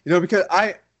 Because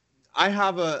I've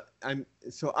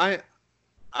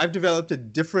developed a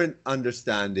different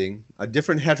understanding, a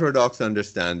different heterodox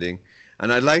understanding.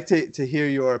 And I'd like to hear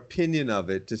your opinion of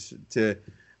it,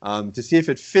 to see if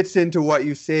it fits into what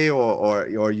you say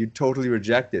or you totally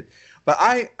reject it. But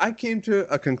I came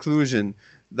to a conclusion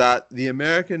that the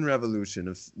American Revolution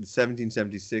of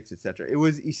 1776, etc., it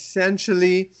was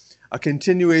essentially a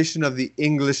continuation of the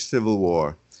English Civil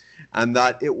War. And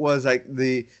that it was like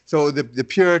the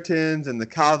Puritans and the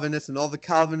Calvinists and all the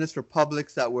Calvinist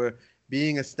republics that were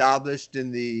being established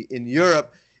in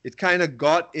Europe, it kind of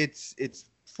got its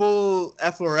full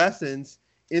efflorescence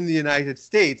in the United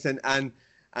States. And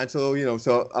so,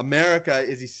 so America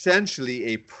is essentially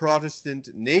a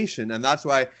Protestant nation, and that's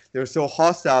why they're so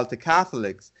hostile to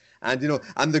Catholics. And,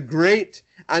 and the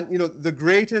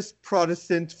greatest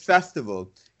Protestant festival,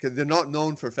 because they're not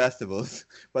known for festivals,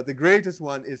 but the greatest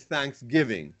one is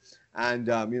Thanksgiving, and,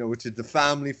 which is the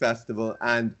family festival.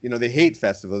 And, they hate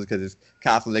festivals because it's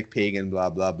Catholic, pagan, blah,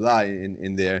 blah, blah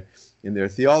in their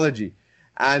theology.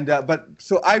 And, but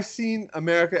so I've seen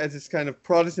America as this kind of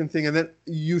Protestant thing, and then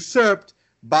usurped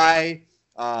by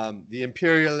the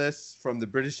imperialists from the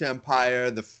British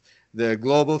Empire, the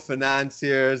global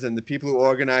financiers, and the people who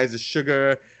organize the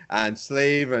sugar and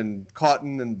slave and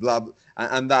cotton and blah, blah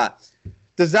and that.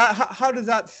 How does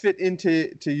that fit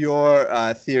into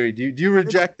your theory? Do you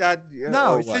reject that?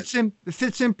 No, it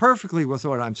fits in perfectly with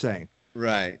what I'm saying.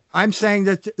 Right. I'm saying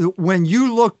that when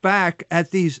you look back at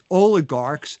these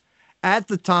oligarchs at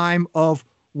the time of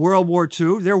World War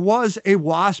II, there was a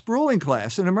WASP ruling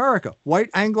class in America, white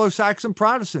Anglo-Saxon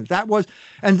Protestant.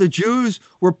 And the Jews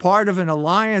were part of an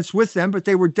alliance with them, but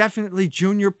they were definitely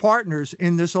junior partners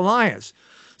in this alliance.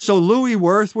 So Louis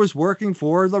Wirth was working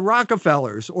for the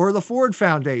Rockefellers or the Ford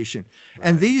Foundation. Right.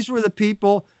 And these were the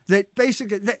people that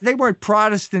basically, they weren't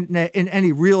Protestant in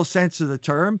any real sense of the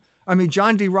term, I mean,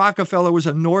 John D. Rockefeller was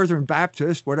a Northern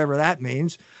Baptist, whatever that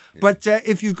means. Yeah. But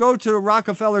if you go to the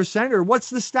Rockefeller Center, what's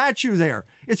the statue there?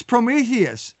 It's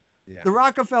Prometheus. Yeah. The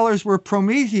Rockefellers were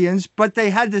Prometheans, but they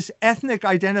had this ethnic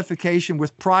identification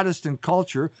with Protestant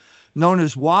culture, known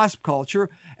as WASP culture,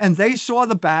 and they saw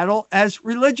the battle as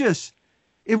religious.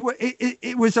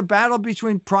 It was a battle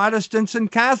between Protestants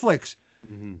and Catholics,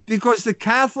 Mm-hmm. because the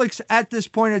Catholics at this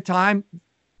point in time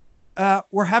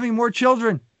were having more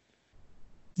children.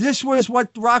 This was what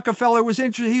Rockefeller was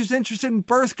interested. He was interested in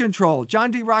birth control. John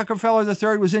D. Rockefeller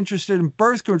III was interested in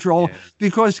birth control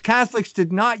because Catholics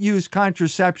did not use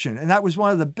contraception, and that was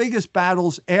one of the biggest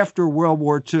battles after World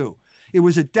War II. It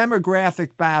was a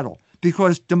demographic battle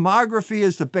because demography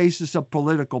is the basis of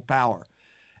political power.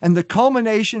 And the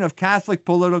culmination of Catholic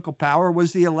political power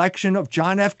was the election of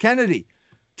John F. Kennedy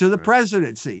to the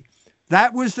presidency.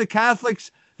 That was the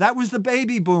Catholics. That was the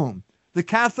baby boom. The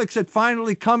Catholics had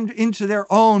finally come into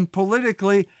their own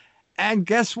politically. And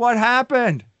guess what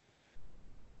happened?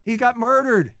 He got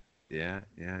murdered. Yeah.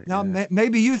 Now,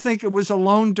 maybe you think it was a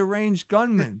lone deranged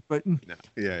gunman, but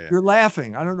you're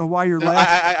laughing. I don't know why you're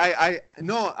laughing.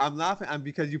 No, I'm laughing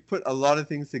because you put a lot of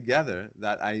things together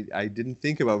that I didn't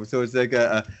think about. So it's like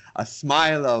a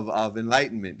smile of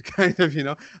enlightenment, kind of,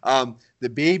 the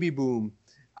baby boom.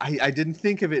 I didn't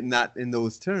think of it in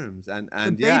those terms. And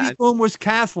the baby boom was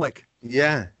Catholic.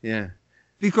 Yeah.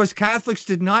 Because Catholics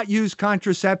did not use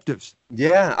contraceptives.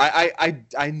 Yeah,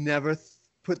 I never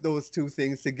put those two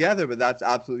things together, but that's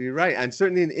absolutely right. And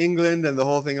certainly in England and the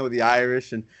whole thing about the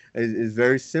Irish and is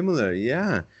very similar.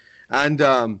 Yeah, and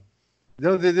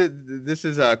this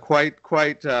is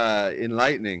quite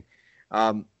enlightening.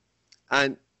 And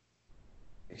I'm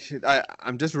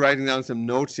just writing down some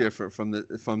notes here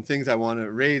from things I want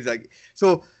to raise.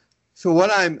 So what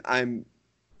I'm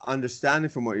understanding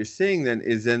from what you're saying then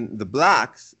is then the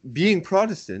blacks being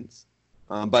Protestants,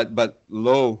 but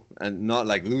low and not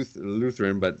like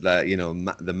Lutheran, but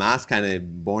the mass kind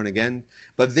of born again.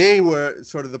 But they were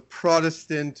sort of the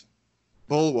Protestant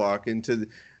bulwark into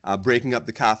breaking up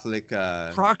the Catholic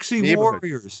proxy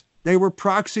warriors. They were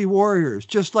proxy warriors,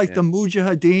 just like the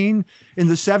Mujahideen in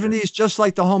the 70s, just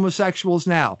like the homosexuals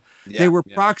now. They were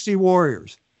proxy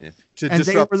warriors. Yeah. And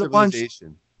they were the ones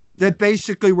that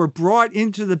basically were brought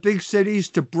into the big cities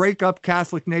to break up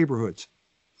Catholic neighborhoods.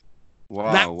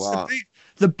 Wow.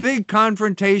 The big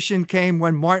confrontation came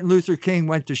when Martin Luther King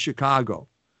went to Chicago.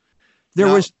 There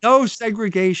was no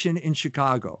segregation in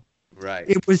Chicago. Right.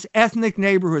 It was ethnic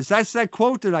neighborhoods. That's that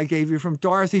quote that I gave you from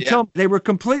Dorothy Tillman. They were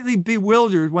completely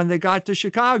bewildered when they got to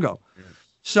Chicago. Yeah.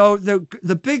 So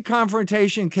the big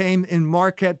confrontation came in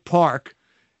Marquette Park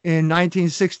in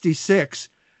 1966,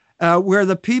 where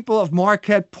the people of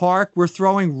Marquette Park were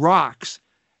throwing rocks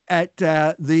at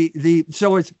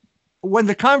so it's when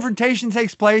the confrontation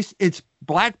takes place, it's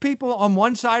black people on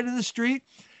one side of the street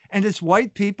and it's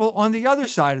white people on the other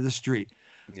side of the street.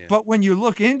 Yeah. But when you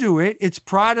look into it, it's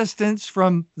Protestants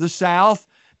from the South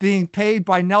being paid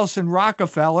by Nelson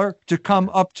Rockefeller to come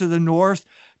up to the North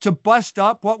to bust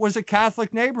up what was a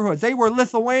Catholic neighborhood. They were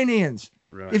Lithuanians.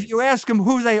 Right. If you ask them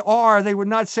who they are, they would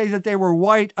not say that they were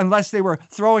white unless they were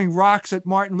throwing rocks at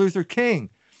Martin Luther King.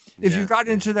 If you got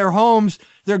into their homes,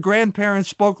 their grandparents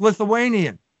spoke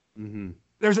Lithuanian. Mm-hmm.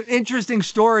 There's an interesting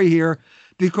story here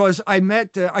because I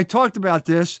talked about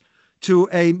this to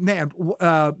a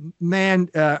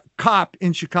cop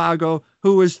in Chicago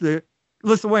who was the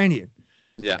Lithuanian.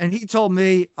 Yeah. And he told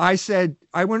me, I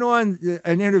went on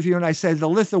an interview and I said the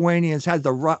Lithuanians had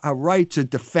a right to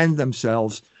defend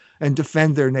themselves and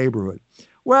defend their neighborhood.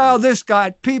 Well, this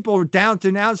got people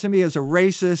denouncing me as a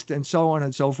racist and so on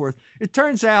and so forth. It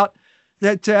turns out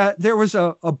that there was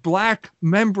a black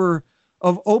member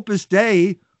of Opus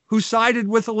Dei who sided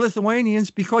with the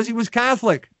Lithuanians because he was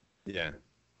Catholic. Yeah.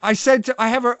 I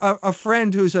have a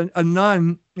friend who's a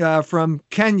nun from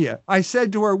Kenya. I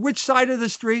said to her, which side of the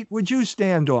street would you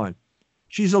stand on?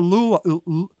 She's a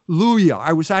Luya.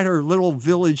 I was at her little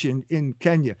village in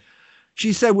Kenya.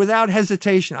 She said, without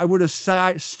hesitation, I would have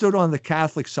stood on the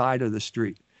Catholic side of the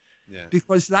street. Yeah.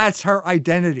 Because that's her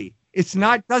identity. It's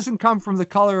not, doesn't come from the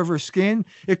color of her skin.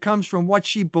 It comes from what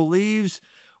she believes,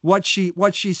 what she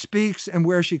speaks, and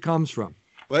where she comes from.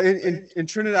 Well, in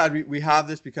Trinidad, we have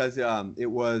this because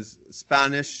it was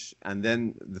Spanish, and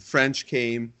then the French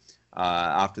came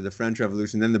after the French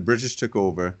Revolution. Then the British took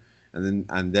over,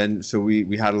 and then so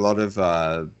we had a lot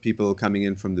of people coming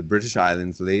in from the British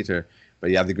Islands later. But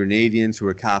you have the Grenadians who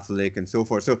were Catholic and so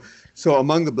forth. So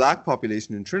among the black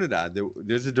population in Trinidad,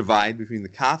 there's a divide between the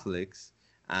Catholics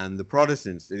and the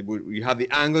Protestants. You have the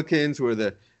Anglicans who are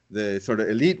the the sort of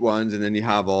elite ones, and then you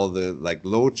have all the like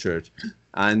low church.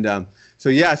 And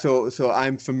so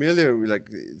I'm familiar with, like,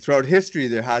 throughout history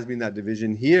there has been that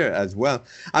division here as well.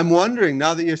 I'm wondering,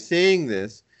 now that you're saying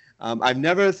this, I've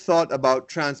never thought about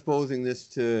transposing this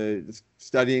to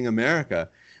studying America,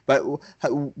 but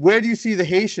where do you see the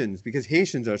Haitians? Because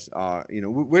Haitians are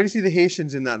where do you see the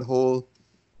Haitians in that whole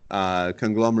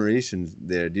conglomeration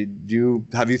there?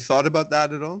 Have you thought about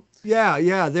that at all?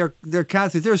 Yeah, they're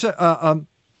Catholic. There's a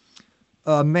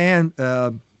man.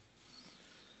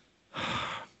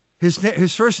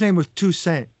 His first name was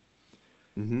Toussaint.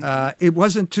 Mm-hmm. It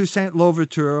wasn't Toussaint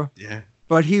Louverture. Yeah.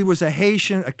 But he was a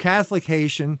Catholic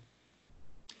Haitian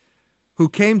who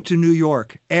came to New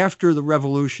York after the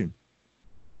revolution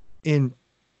in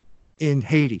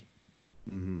Haiti.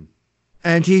 Mm-hmm.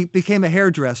 And he became a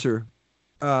hairdresser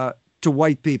to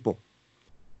white people.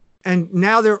 And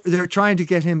now they're trying to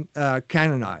get him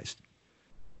canonized.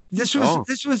 It's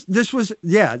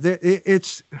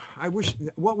I wish,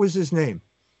 what was his name?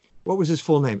 What was his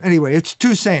full name? Anyway, it's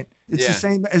Toussaint. It's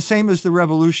the same as the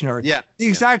revolutionary. Yeah. The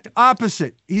exact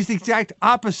opposite. He's the exact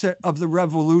opposite of the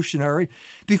revolutionary,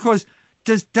 because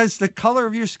does the color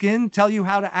of your skin tell you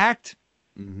how to act?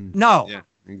 Mm-hmm. No. Yeah,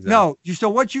 exactly. No. So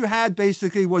what you had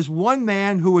basically was one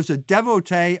man who was a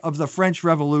devotee of the French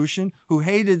Revolution, who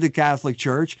hated the Catholic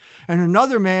Church, and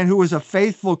another man who was a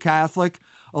faithful Catholic,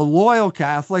 a loyal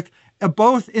Catholic,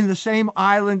 both in the same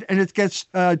island, and it gets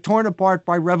torn apart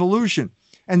by revolution.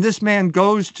 And this man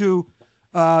goes to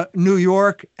New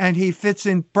York, and he fits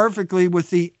in perfectly with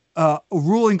the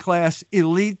ruling class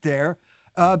elite there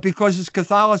because his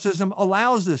Catholicism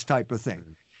allows this type of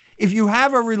thing. If you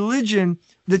have a religion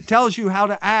that tells you how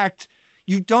to act,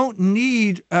 you don't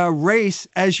need race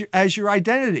as your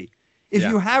identity. If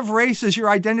you have race as your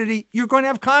identity, you're going to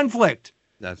have conflict.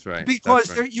 That's right. Because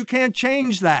That's right. you can't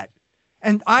change that.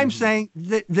 And I'm saying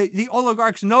that the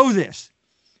oligarchs know this.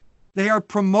 They are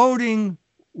promoting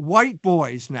white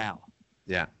boys now.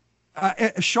 Yeah.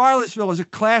 Charlottesville is a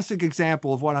classic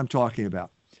example of what I'm talking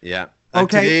about. Yeah. And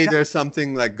Okay. today there's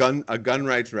something like a gun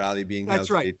rights rally being held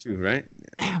today too, right?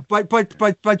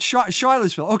 But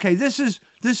Charlottesville. Okay, this is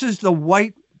the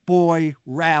white boy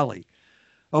rally.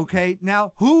 Okay,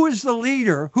 now who is the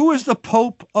leader? Who is the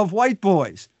Pope of white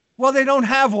boys? Well, they don't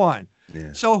have one.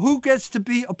 Yeah. So who gets to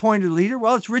be appointed leader?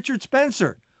 Well, it's Richard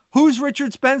Spencer. Who's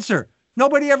Richard Spencer?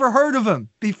 Nobody ever heard of him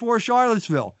before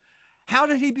Charlottesville. How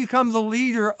did he become the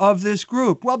leader of this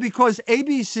group? Well, because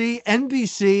ABC,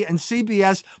 NBC, and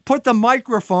CBS put the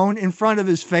microphone in front of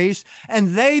his face,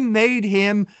 and they made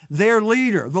him their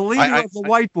leader, the leader of the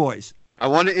white boys. I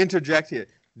want to interject here.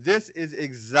 This is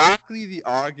exactly the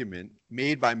argument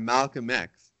made by Malcolm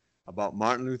X about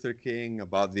Martin Luther King,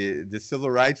 about the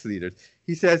civil rights leaders.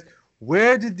 He says,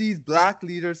 where did these black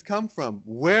leaders come from?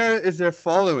 Where is their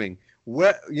following?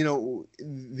 Where,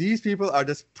 these people are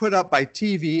just put up by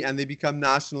TV and they become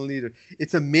national leaders.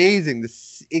 It's amazing. The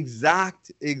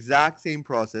exact same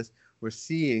process we're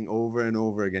seeing over and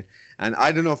over again. And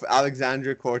I don't know if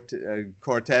Alexandria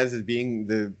Cortez is going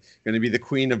to be the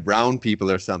queen of brown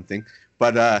people or something,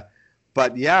 but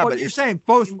yeah. Well, you're saying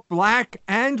both black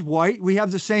and white, we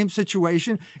have the same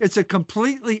situation. It's a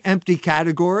completely empty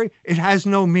category. It has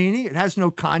no meaning. It has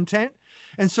no content.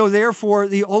 And so therefore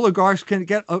the oligarchs can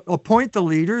appoint the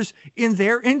leaders in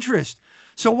their interest.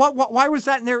 So why was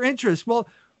that in their interest? Well,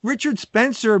 Richard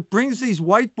Spencer brings these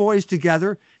white boys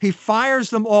together. He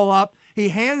fires them all up. He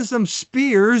hands them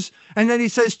spears. And then he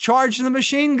says, charge the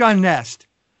machine gun nest.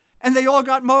 And they all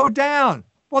got mowed down.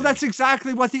 Well, that's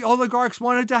exactly what the oligarchs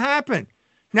wanted to happen.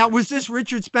 Now, was this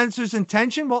Richard Spencer's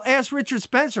intention? Well, ask Richard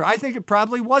Spencer. I think it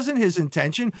probably wasn't his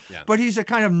intention, but he's a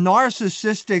kind of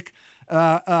narcissistic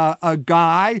a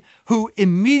guy who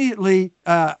immediately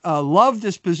loved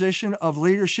this position of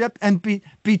leadership and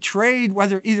betrayed,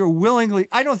 whether either willingly,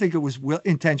 I don't think it was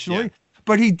intentionally,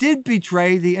 but he did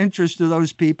betray the interest of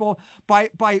those people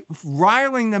by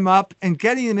riling them up and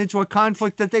getting them into a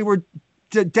conflict that they were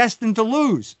destined to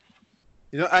lose.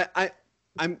 You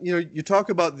talk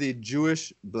about the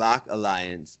Jewish-Black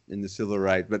alliance in the civil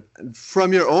rights, but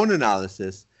from your own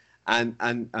analysis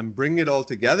and bring it all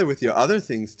together with your other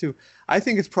things too, I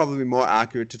think it's probably more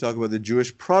accurate to talk about the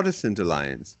Jewish-Protestant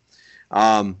alliance,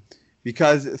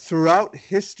 because throughout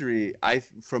history,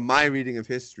 from my reading of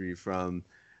history, from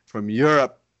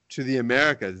Europe to the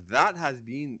Americas, that has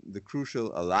been the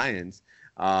crucial alliance.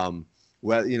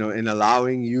 In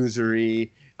allowing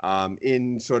usury.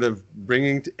 In sort of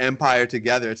bringing empire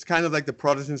together. It's kind of like the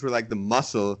Protestants were like the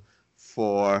muscle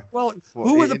for. Well,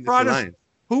 who were the Protestants?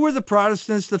 Who were the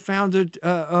Protestants that founded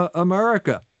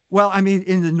America? Well, I mean,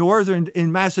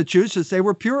 in Massachusetts, they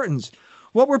were Puritans.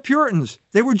 What were Puritans?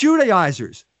 They were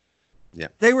Judaizers. Yeah.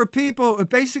 They were people,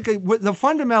 basically, the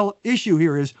fundamental issue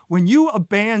here is when you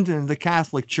abandon the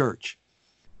Catholic Church,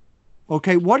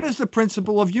 okay, what is the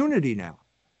principle of unity now?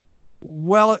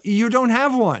 Well, you don't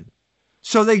have one.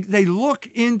 So they look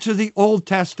into the Old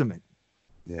Testament.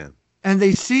 Yeah. And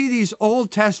they see these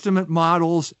Old Testament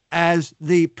models as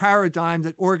the paradigm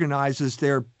that organizes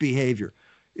their behavior.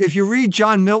 If you read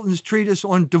John Milton's treatise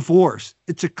on divorce,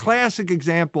 it's a classic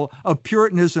example of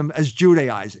Puritanism as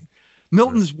Judaizing.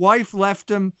 Milton's wife left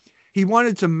him. He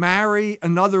wanted to marry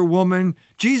another woman.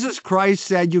 Jesus Christ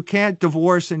said you can't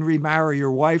divorce and remarry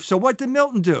your wife. So what did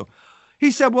Milton do?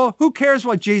 He said, well, who cares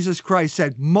what Jesus Christ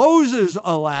said? Moses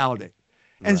allowed it.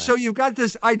 And so you've got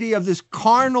this idea of this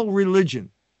carnal religion.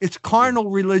 It's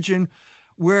carnal religion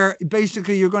where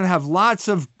basically you're going to have lots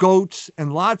of goats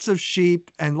and lots of sheep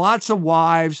and lots of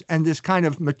wives and this kind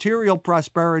of material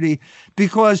prosperity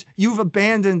because you've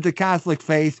abandoned the Catholic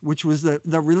faith, which was the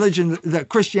religion that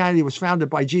Christianity was founded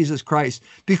by Jesus Christ,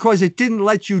 because it didn't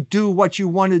let you do what you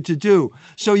wanted to do.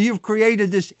 So you've created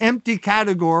this empty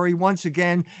category once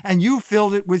again, and you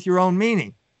filled it with your own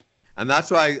meaning. And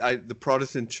that's why the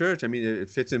Protestant church, I mean, it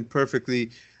fits in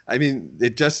perfectly. I mean,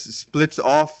 it just splits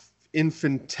off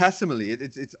infinitesimally.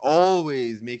 It's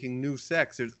always making new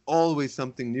sects. There's always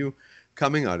something new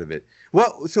coming out of it.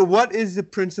 Well, so what is the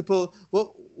principle?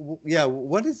 Well, yeah,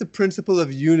 what is the principle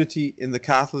of unity in the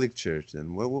Catholic Church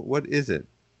then? What is it?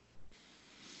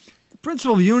 The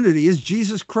principle of unity is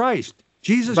Jesus Christ.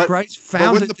 Jesus Christ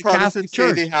founded the Catholic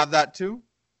Church. Say they have that too?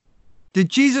 Did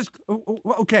Jesus?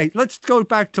 Okay, let's go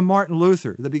back to Martin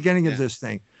Luther, the beginning of this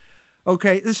thing.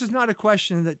 Okay, this is not a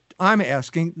question that I'm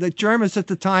asking. The Germans at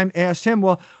the time asked him,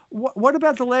 well, what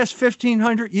about the last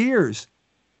 1,500 years?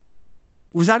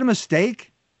 Was that a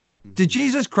mistake? Did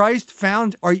Jesus Christ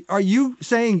found, are you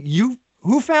saying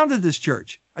who founded this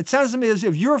church? It sounds to me as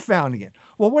if you're founding it.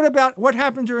 Well, what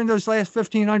happened during those last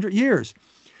 1,500 years?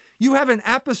 You have an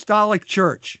apostolic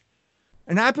church.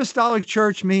 An apostolic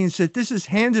church means that this is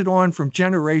handed on from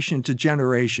generation to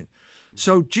generation.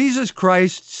 So Jesus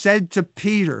Christ said to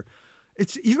Peter,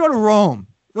 you go to Rome,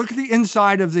 look at the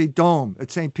inside of the dome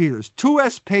at St. Peter's. Tu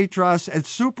es Petros et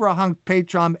supra hanc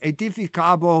Petram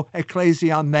edificabo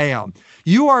ecclesiam meam.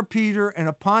 You are Peter, and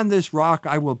upon this rock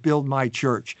I will build my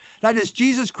church. That is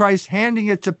Jesus Christ handing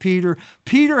it to Peter,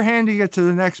 Peter handing it to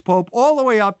the next pope, all the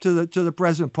way up to the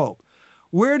present pope.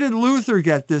 Where did Luther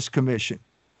get this commission?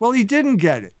 Well, he didn't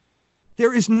get it.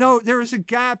 There is a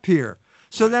gap here.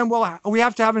 So then, we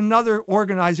have to have another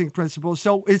organizing principle.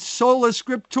 So it's sola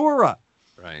scriptura.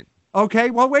 Right. Okay.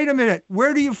 Well, wait a minute.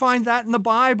 Where do you find that in the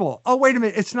Bible? Oh, wait a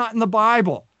minute. It's not in the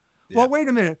Bible. Yeah. Well, wait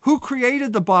a minute. Who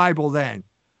created the Bible then?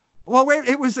 Well, wait,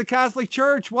 it was the Catholic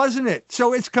Church, wasn't it?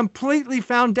 So it's completely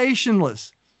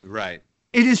foundationless. Right.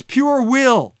 It is pure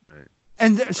will. Right.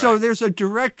 And so there's a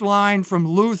direct line from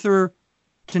Luther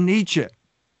to Nietzsche.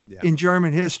 In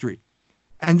German history.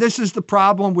 And this is the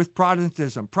problem with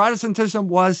Protestantism. Protestantism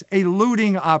was a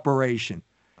looting operation.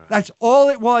 That's all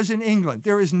it was in England.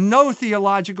 There is no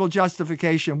theological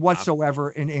justification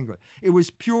whatsoever in England. It was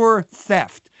pure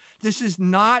theft. This is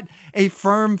not a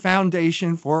firm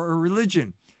foundation for a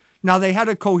religion. Now, they had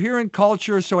a coherent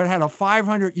culture, so it had a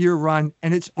 500-year run,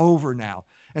 and it's over now.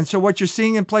 And so what you're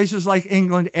seeing in places like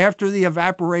England after the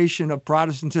evaporation of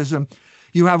Protestantism,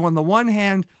 you have on the one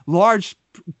hand large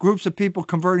groups of people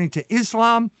converting to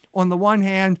Islam on the one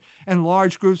hand, and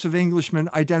large groups of Englishmen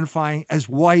identifying as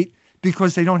white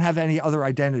because they don't have any other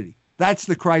identity. That's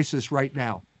the crisis right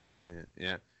now.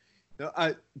 Yeah.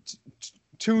 No,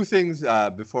 two things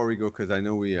before we go, because I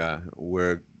know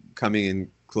we're coming in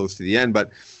close to the end,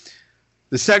 but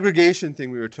the segregation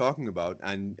thing we were talking about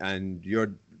and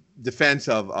your defense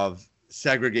of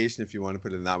segregation, if you want to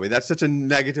put it in that way. That's such a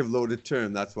negative loaded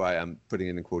term. That's why I'm putting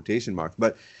it in quotation marks.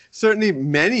 But certainly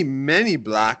many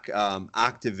black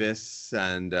activists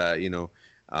and,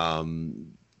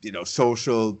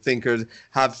 social thinkers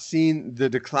have seen the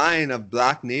decline of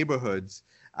black neighborhoods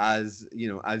as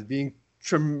being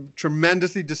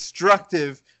tremendously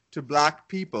destructive to black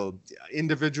people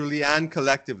individually and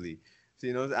collectively.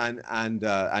 So,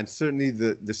 and certainly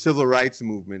the civil rights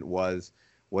movement was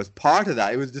part of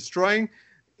that. It was destroying,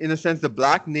 in a sense, the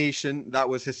black nation that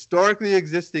was historically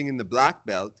existing in the Black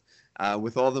Belt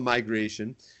with all the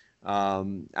migration,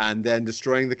 and then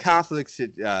destroying the Catholic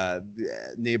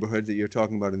neighborhoods that you're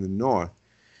talking about in the north.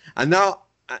 And now,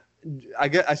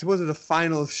 I suppose as a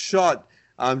final shot,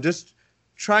 just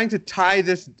trying to tie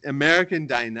this American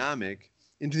dynamic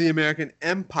into the American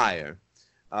empire.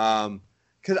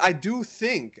 Because I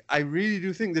really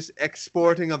do think this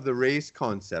exporting of the race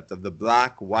concept of the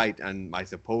black, white, and I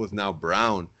suppose now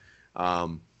brown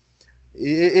Um,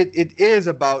 it is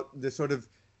about the sort of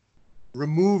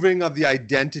removing of the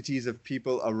identities of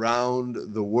people around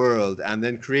the world and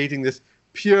then creating this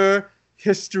pure,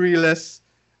 historyless,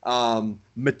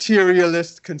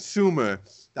 materialist consumer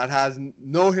that has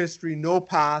no history, no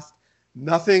past,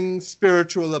 nothing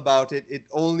spiritual about it. It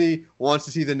only wants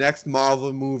to see the next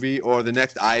Marvel movie or the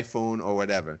next iPhone or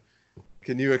whatever.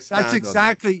 Can you expand That's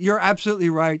exactly, you're absolutely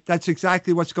right. That's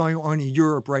exactly what's going on in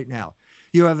Europe right now.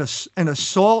 You have an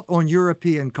assault on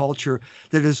European culture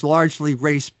that is largely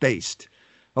race-based.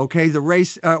 Okay, the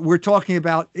race, we're talking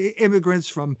about immigrants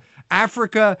from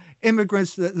Africa,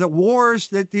 immigrants, the wars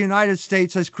that the United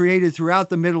States has created throughout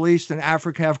the Middle East and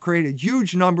Africa have created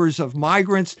huge numbers of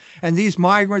migrants, and these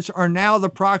migrants are now the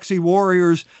proxy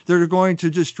warriors that are going to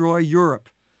destroy Europe.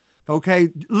 Okay,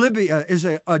 Libya is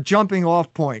a jumping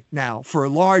off point now for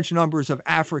large numbers of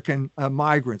African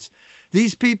migrants.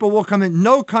 These people will come in.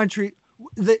 No country.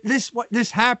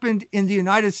 This happened in the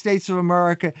United States of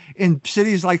America in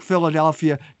cities like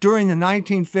Philadelphia during the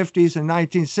 1950s and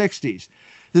 1960s.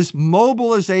 This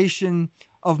mobilization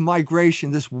of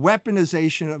migration, this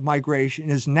weaponization of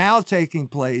migration is now taking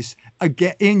place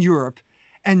again in Europe,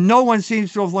 and no one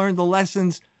seems to have learned the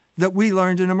lessons that we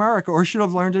learned in America or should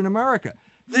have learned in America.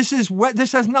 This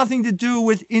has nothing to do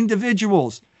with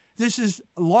individuals. This is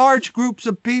large groups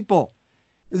of people.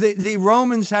 The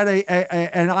Romans had a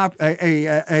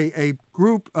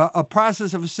group, a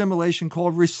process of assimilation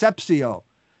called receptio.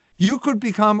 You could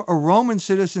become a Roman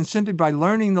citizen simply by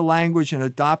learning the language and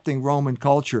adopting Roman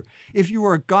culture. If you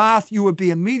were a Goth, you would be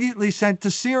immediately sent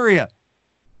to Syria.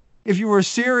 If you were a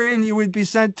Syrian, you would be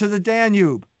sent to the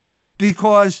Danube,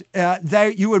 because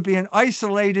you would be an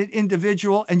isolated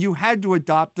individual and you had to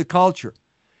adopt the culture.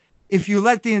 If you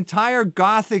let the entire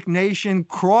Gothic nation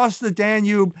cross the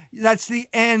Danube, that's the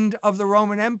end of the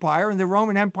Roman Empire, and the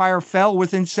Roman Empire fell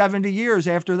within 70 years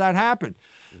after that happened.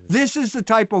 This is the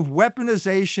type of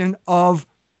weaponization of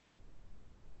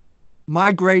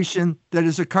migration that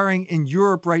is occurring in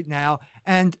Europe right now,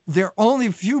 and there are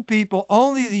only few people,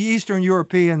 only the Eastern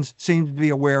Europeans seem to be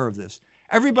aware of this.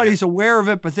 Everybody's aware of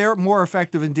it, but they're more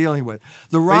effective in dealing with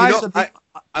the rise of the...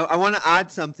 I want to add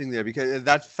something there, because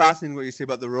that's fascinating what you say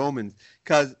about the Romans,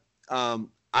 because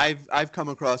I've come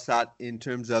across that in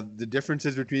terms of the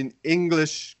differences between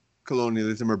English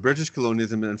colonialism or British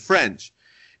colonialism and French,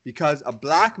 because a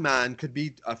black man could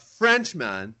be a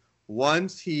Frenchman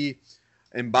once he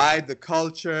imbibed the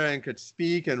culture and could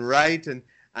speak and write, and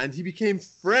he became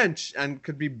French and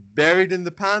could be buried in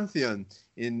the Pantheon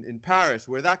in Paris,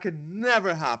 where that could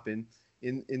never happen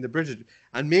in the British.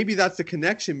 And maybe that's the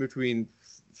connection between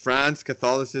France,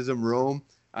 Catholicism, Rome.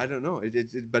 I don't know.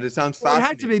 But it sounds fascinating. Well, it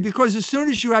had to be, because as soon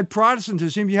as you had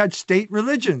Protestantism, you had state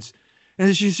religions. And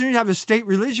as soon as you have a state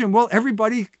religion, well,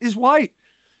 everybody is white,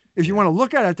 if you want to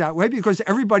look at it that way, because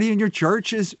everybody in your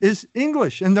church is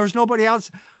English and there's nobody else.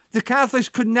 The Catholics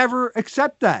could never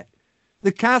accept that.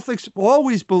 The Catholics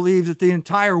always believed that the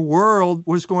entire world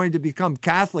was going to become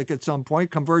Catholic at some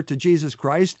point, convert to Jesus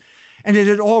Christ. And it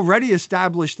had already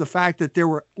established the fact that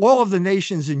all of the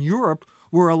nations in Europe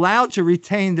were allowed to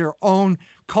retain their own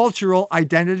cultural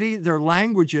identity, their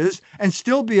languages, and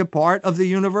still be a part of the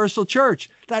universal church.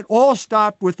 That all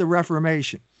stopped with the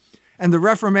Reformation. And the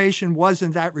Reformation was,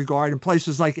 in that regard, in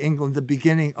places like England, the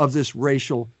beginning of this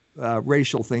racial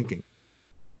thinking.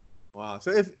 Wow.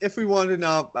 So if we want to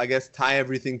now, I guess, tie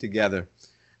everything together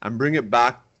and bring it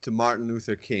back to Martin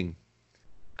Luther King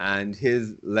and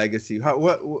his legacy,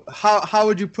 how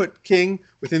would you put King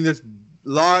within this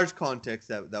large context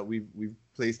that we've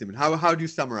placed him in? How do you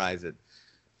summarize it?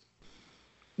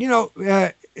 You know,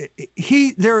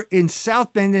 there in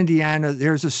South Bend, Indiana,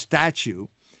 there's a statue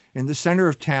in the center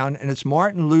of town, and it's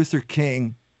Martin Luther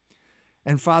King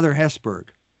and Father Hesburgh.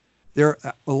 They're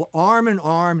arm in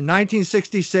arm.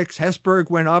 1966, Hesburgh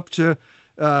went up to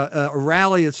a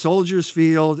rally at Soldiers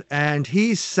Field, and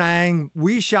he sang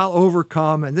 "We Shall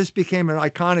Overcome," and this became an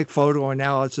iconic photo, and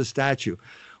now it's a statue.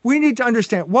 We need to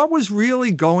understand what was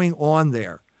really going on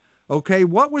there. Okay,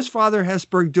 what was Father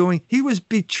Hesburgh doing? He was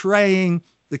betraying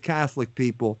the Catholic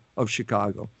people of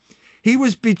Chicago. He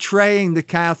was betraying the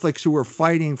Catholics who were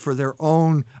fighting for their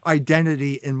own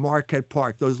identity in Marquette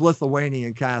Park, those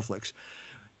Lithuanian Catholics.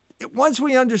 Once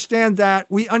we understand that,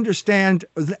 we understand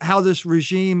how this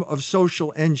regime of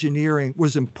social engineering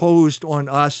was imposed on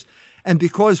us. And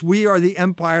because we are the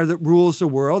empire that rules the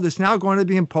world, it's now going to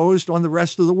be imposed on the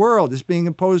rest of the world. It's being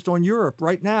imposed on Europe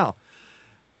right now.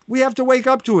 We have to wake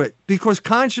up to it, because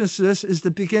consciousness is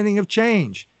the beginning of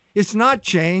change. It's not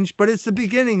change, but it's the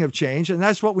beginning of change. And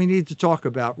that's what we need to talk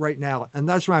about right now. And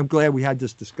that's why I'm glad we had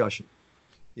this discussion.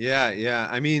 Yeah.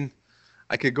 I mean,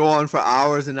 I could go on for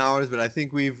hours and hours, but I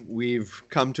think we've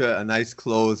come to a nice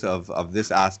close of this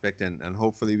aspect, and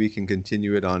hopefully we can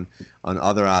continue it on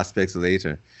other aspects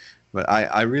later. But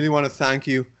I really want to thank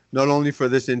you not only for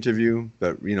this interview,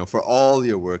 but for all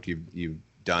your work you've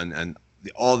done, and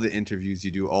all the interviews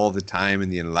you do all the time,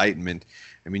 and the enlightenment.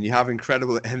 I mean, you have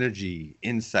incredible energy,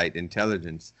 insight,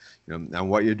 intelligence, and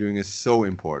what you're doing is so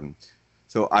important.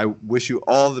 So I wish you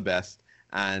all the best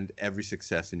and every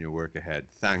success in your work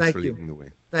ahead. Thanks for leading the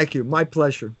way. Thank you. My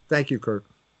pleasure. Thank you, Kirk.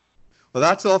 Well,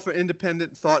 that's all for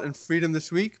Independent Thought and Freedom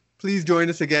this week. Please join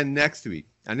us again next week.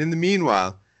 And in the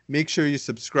meanwhile, make sure you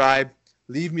subscribe,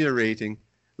 leave me a rating,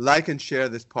 like and share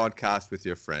this podcast with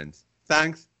your friends.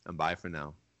 Thanks, and bye for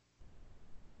now.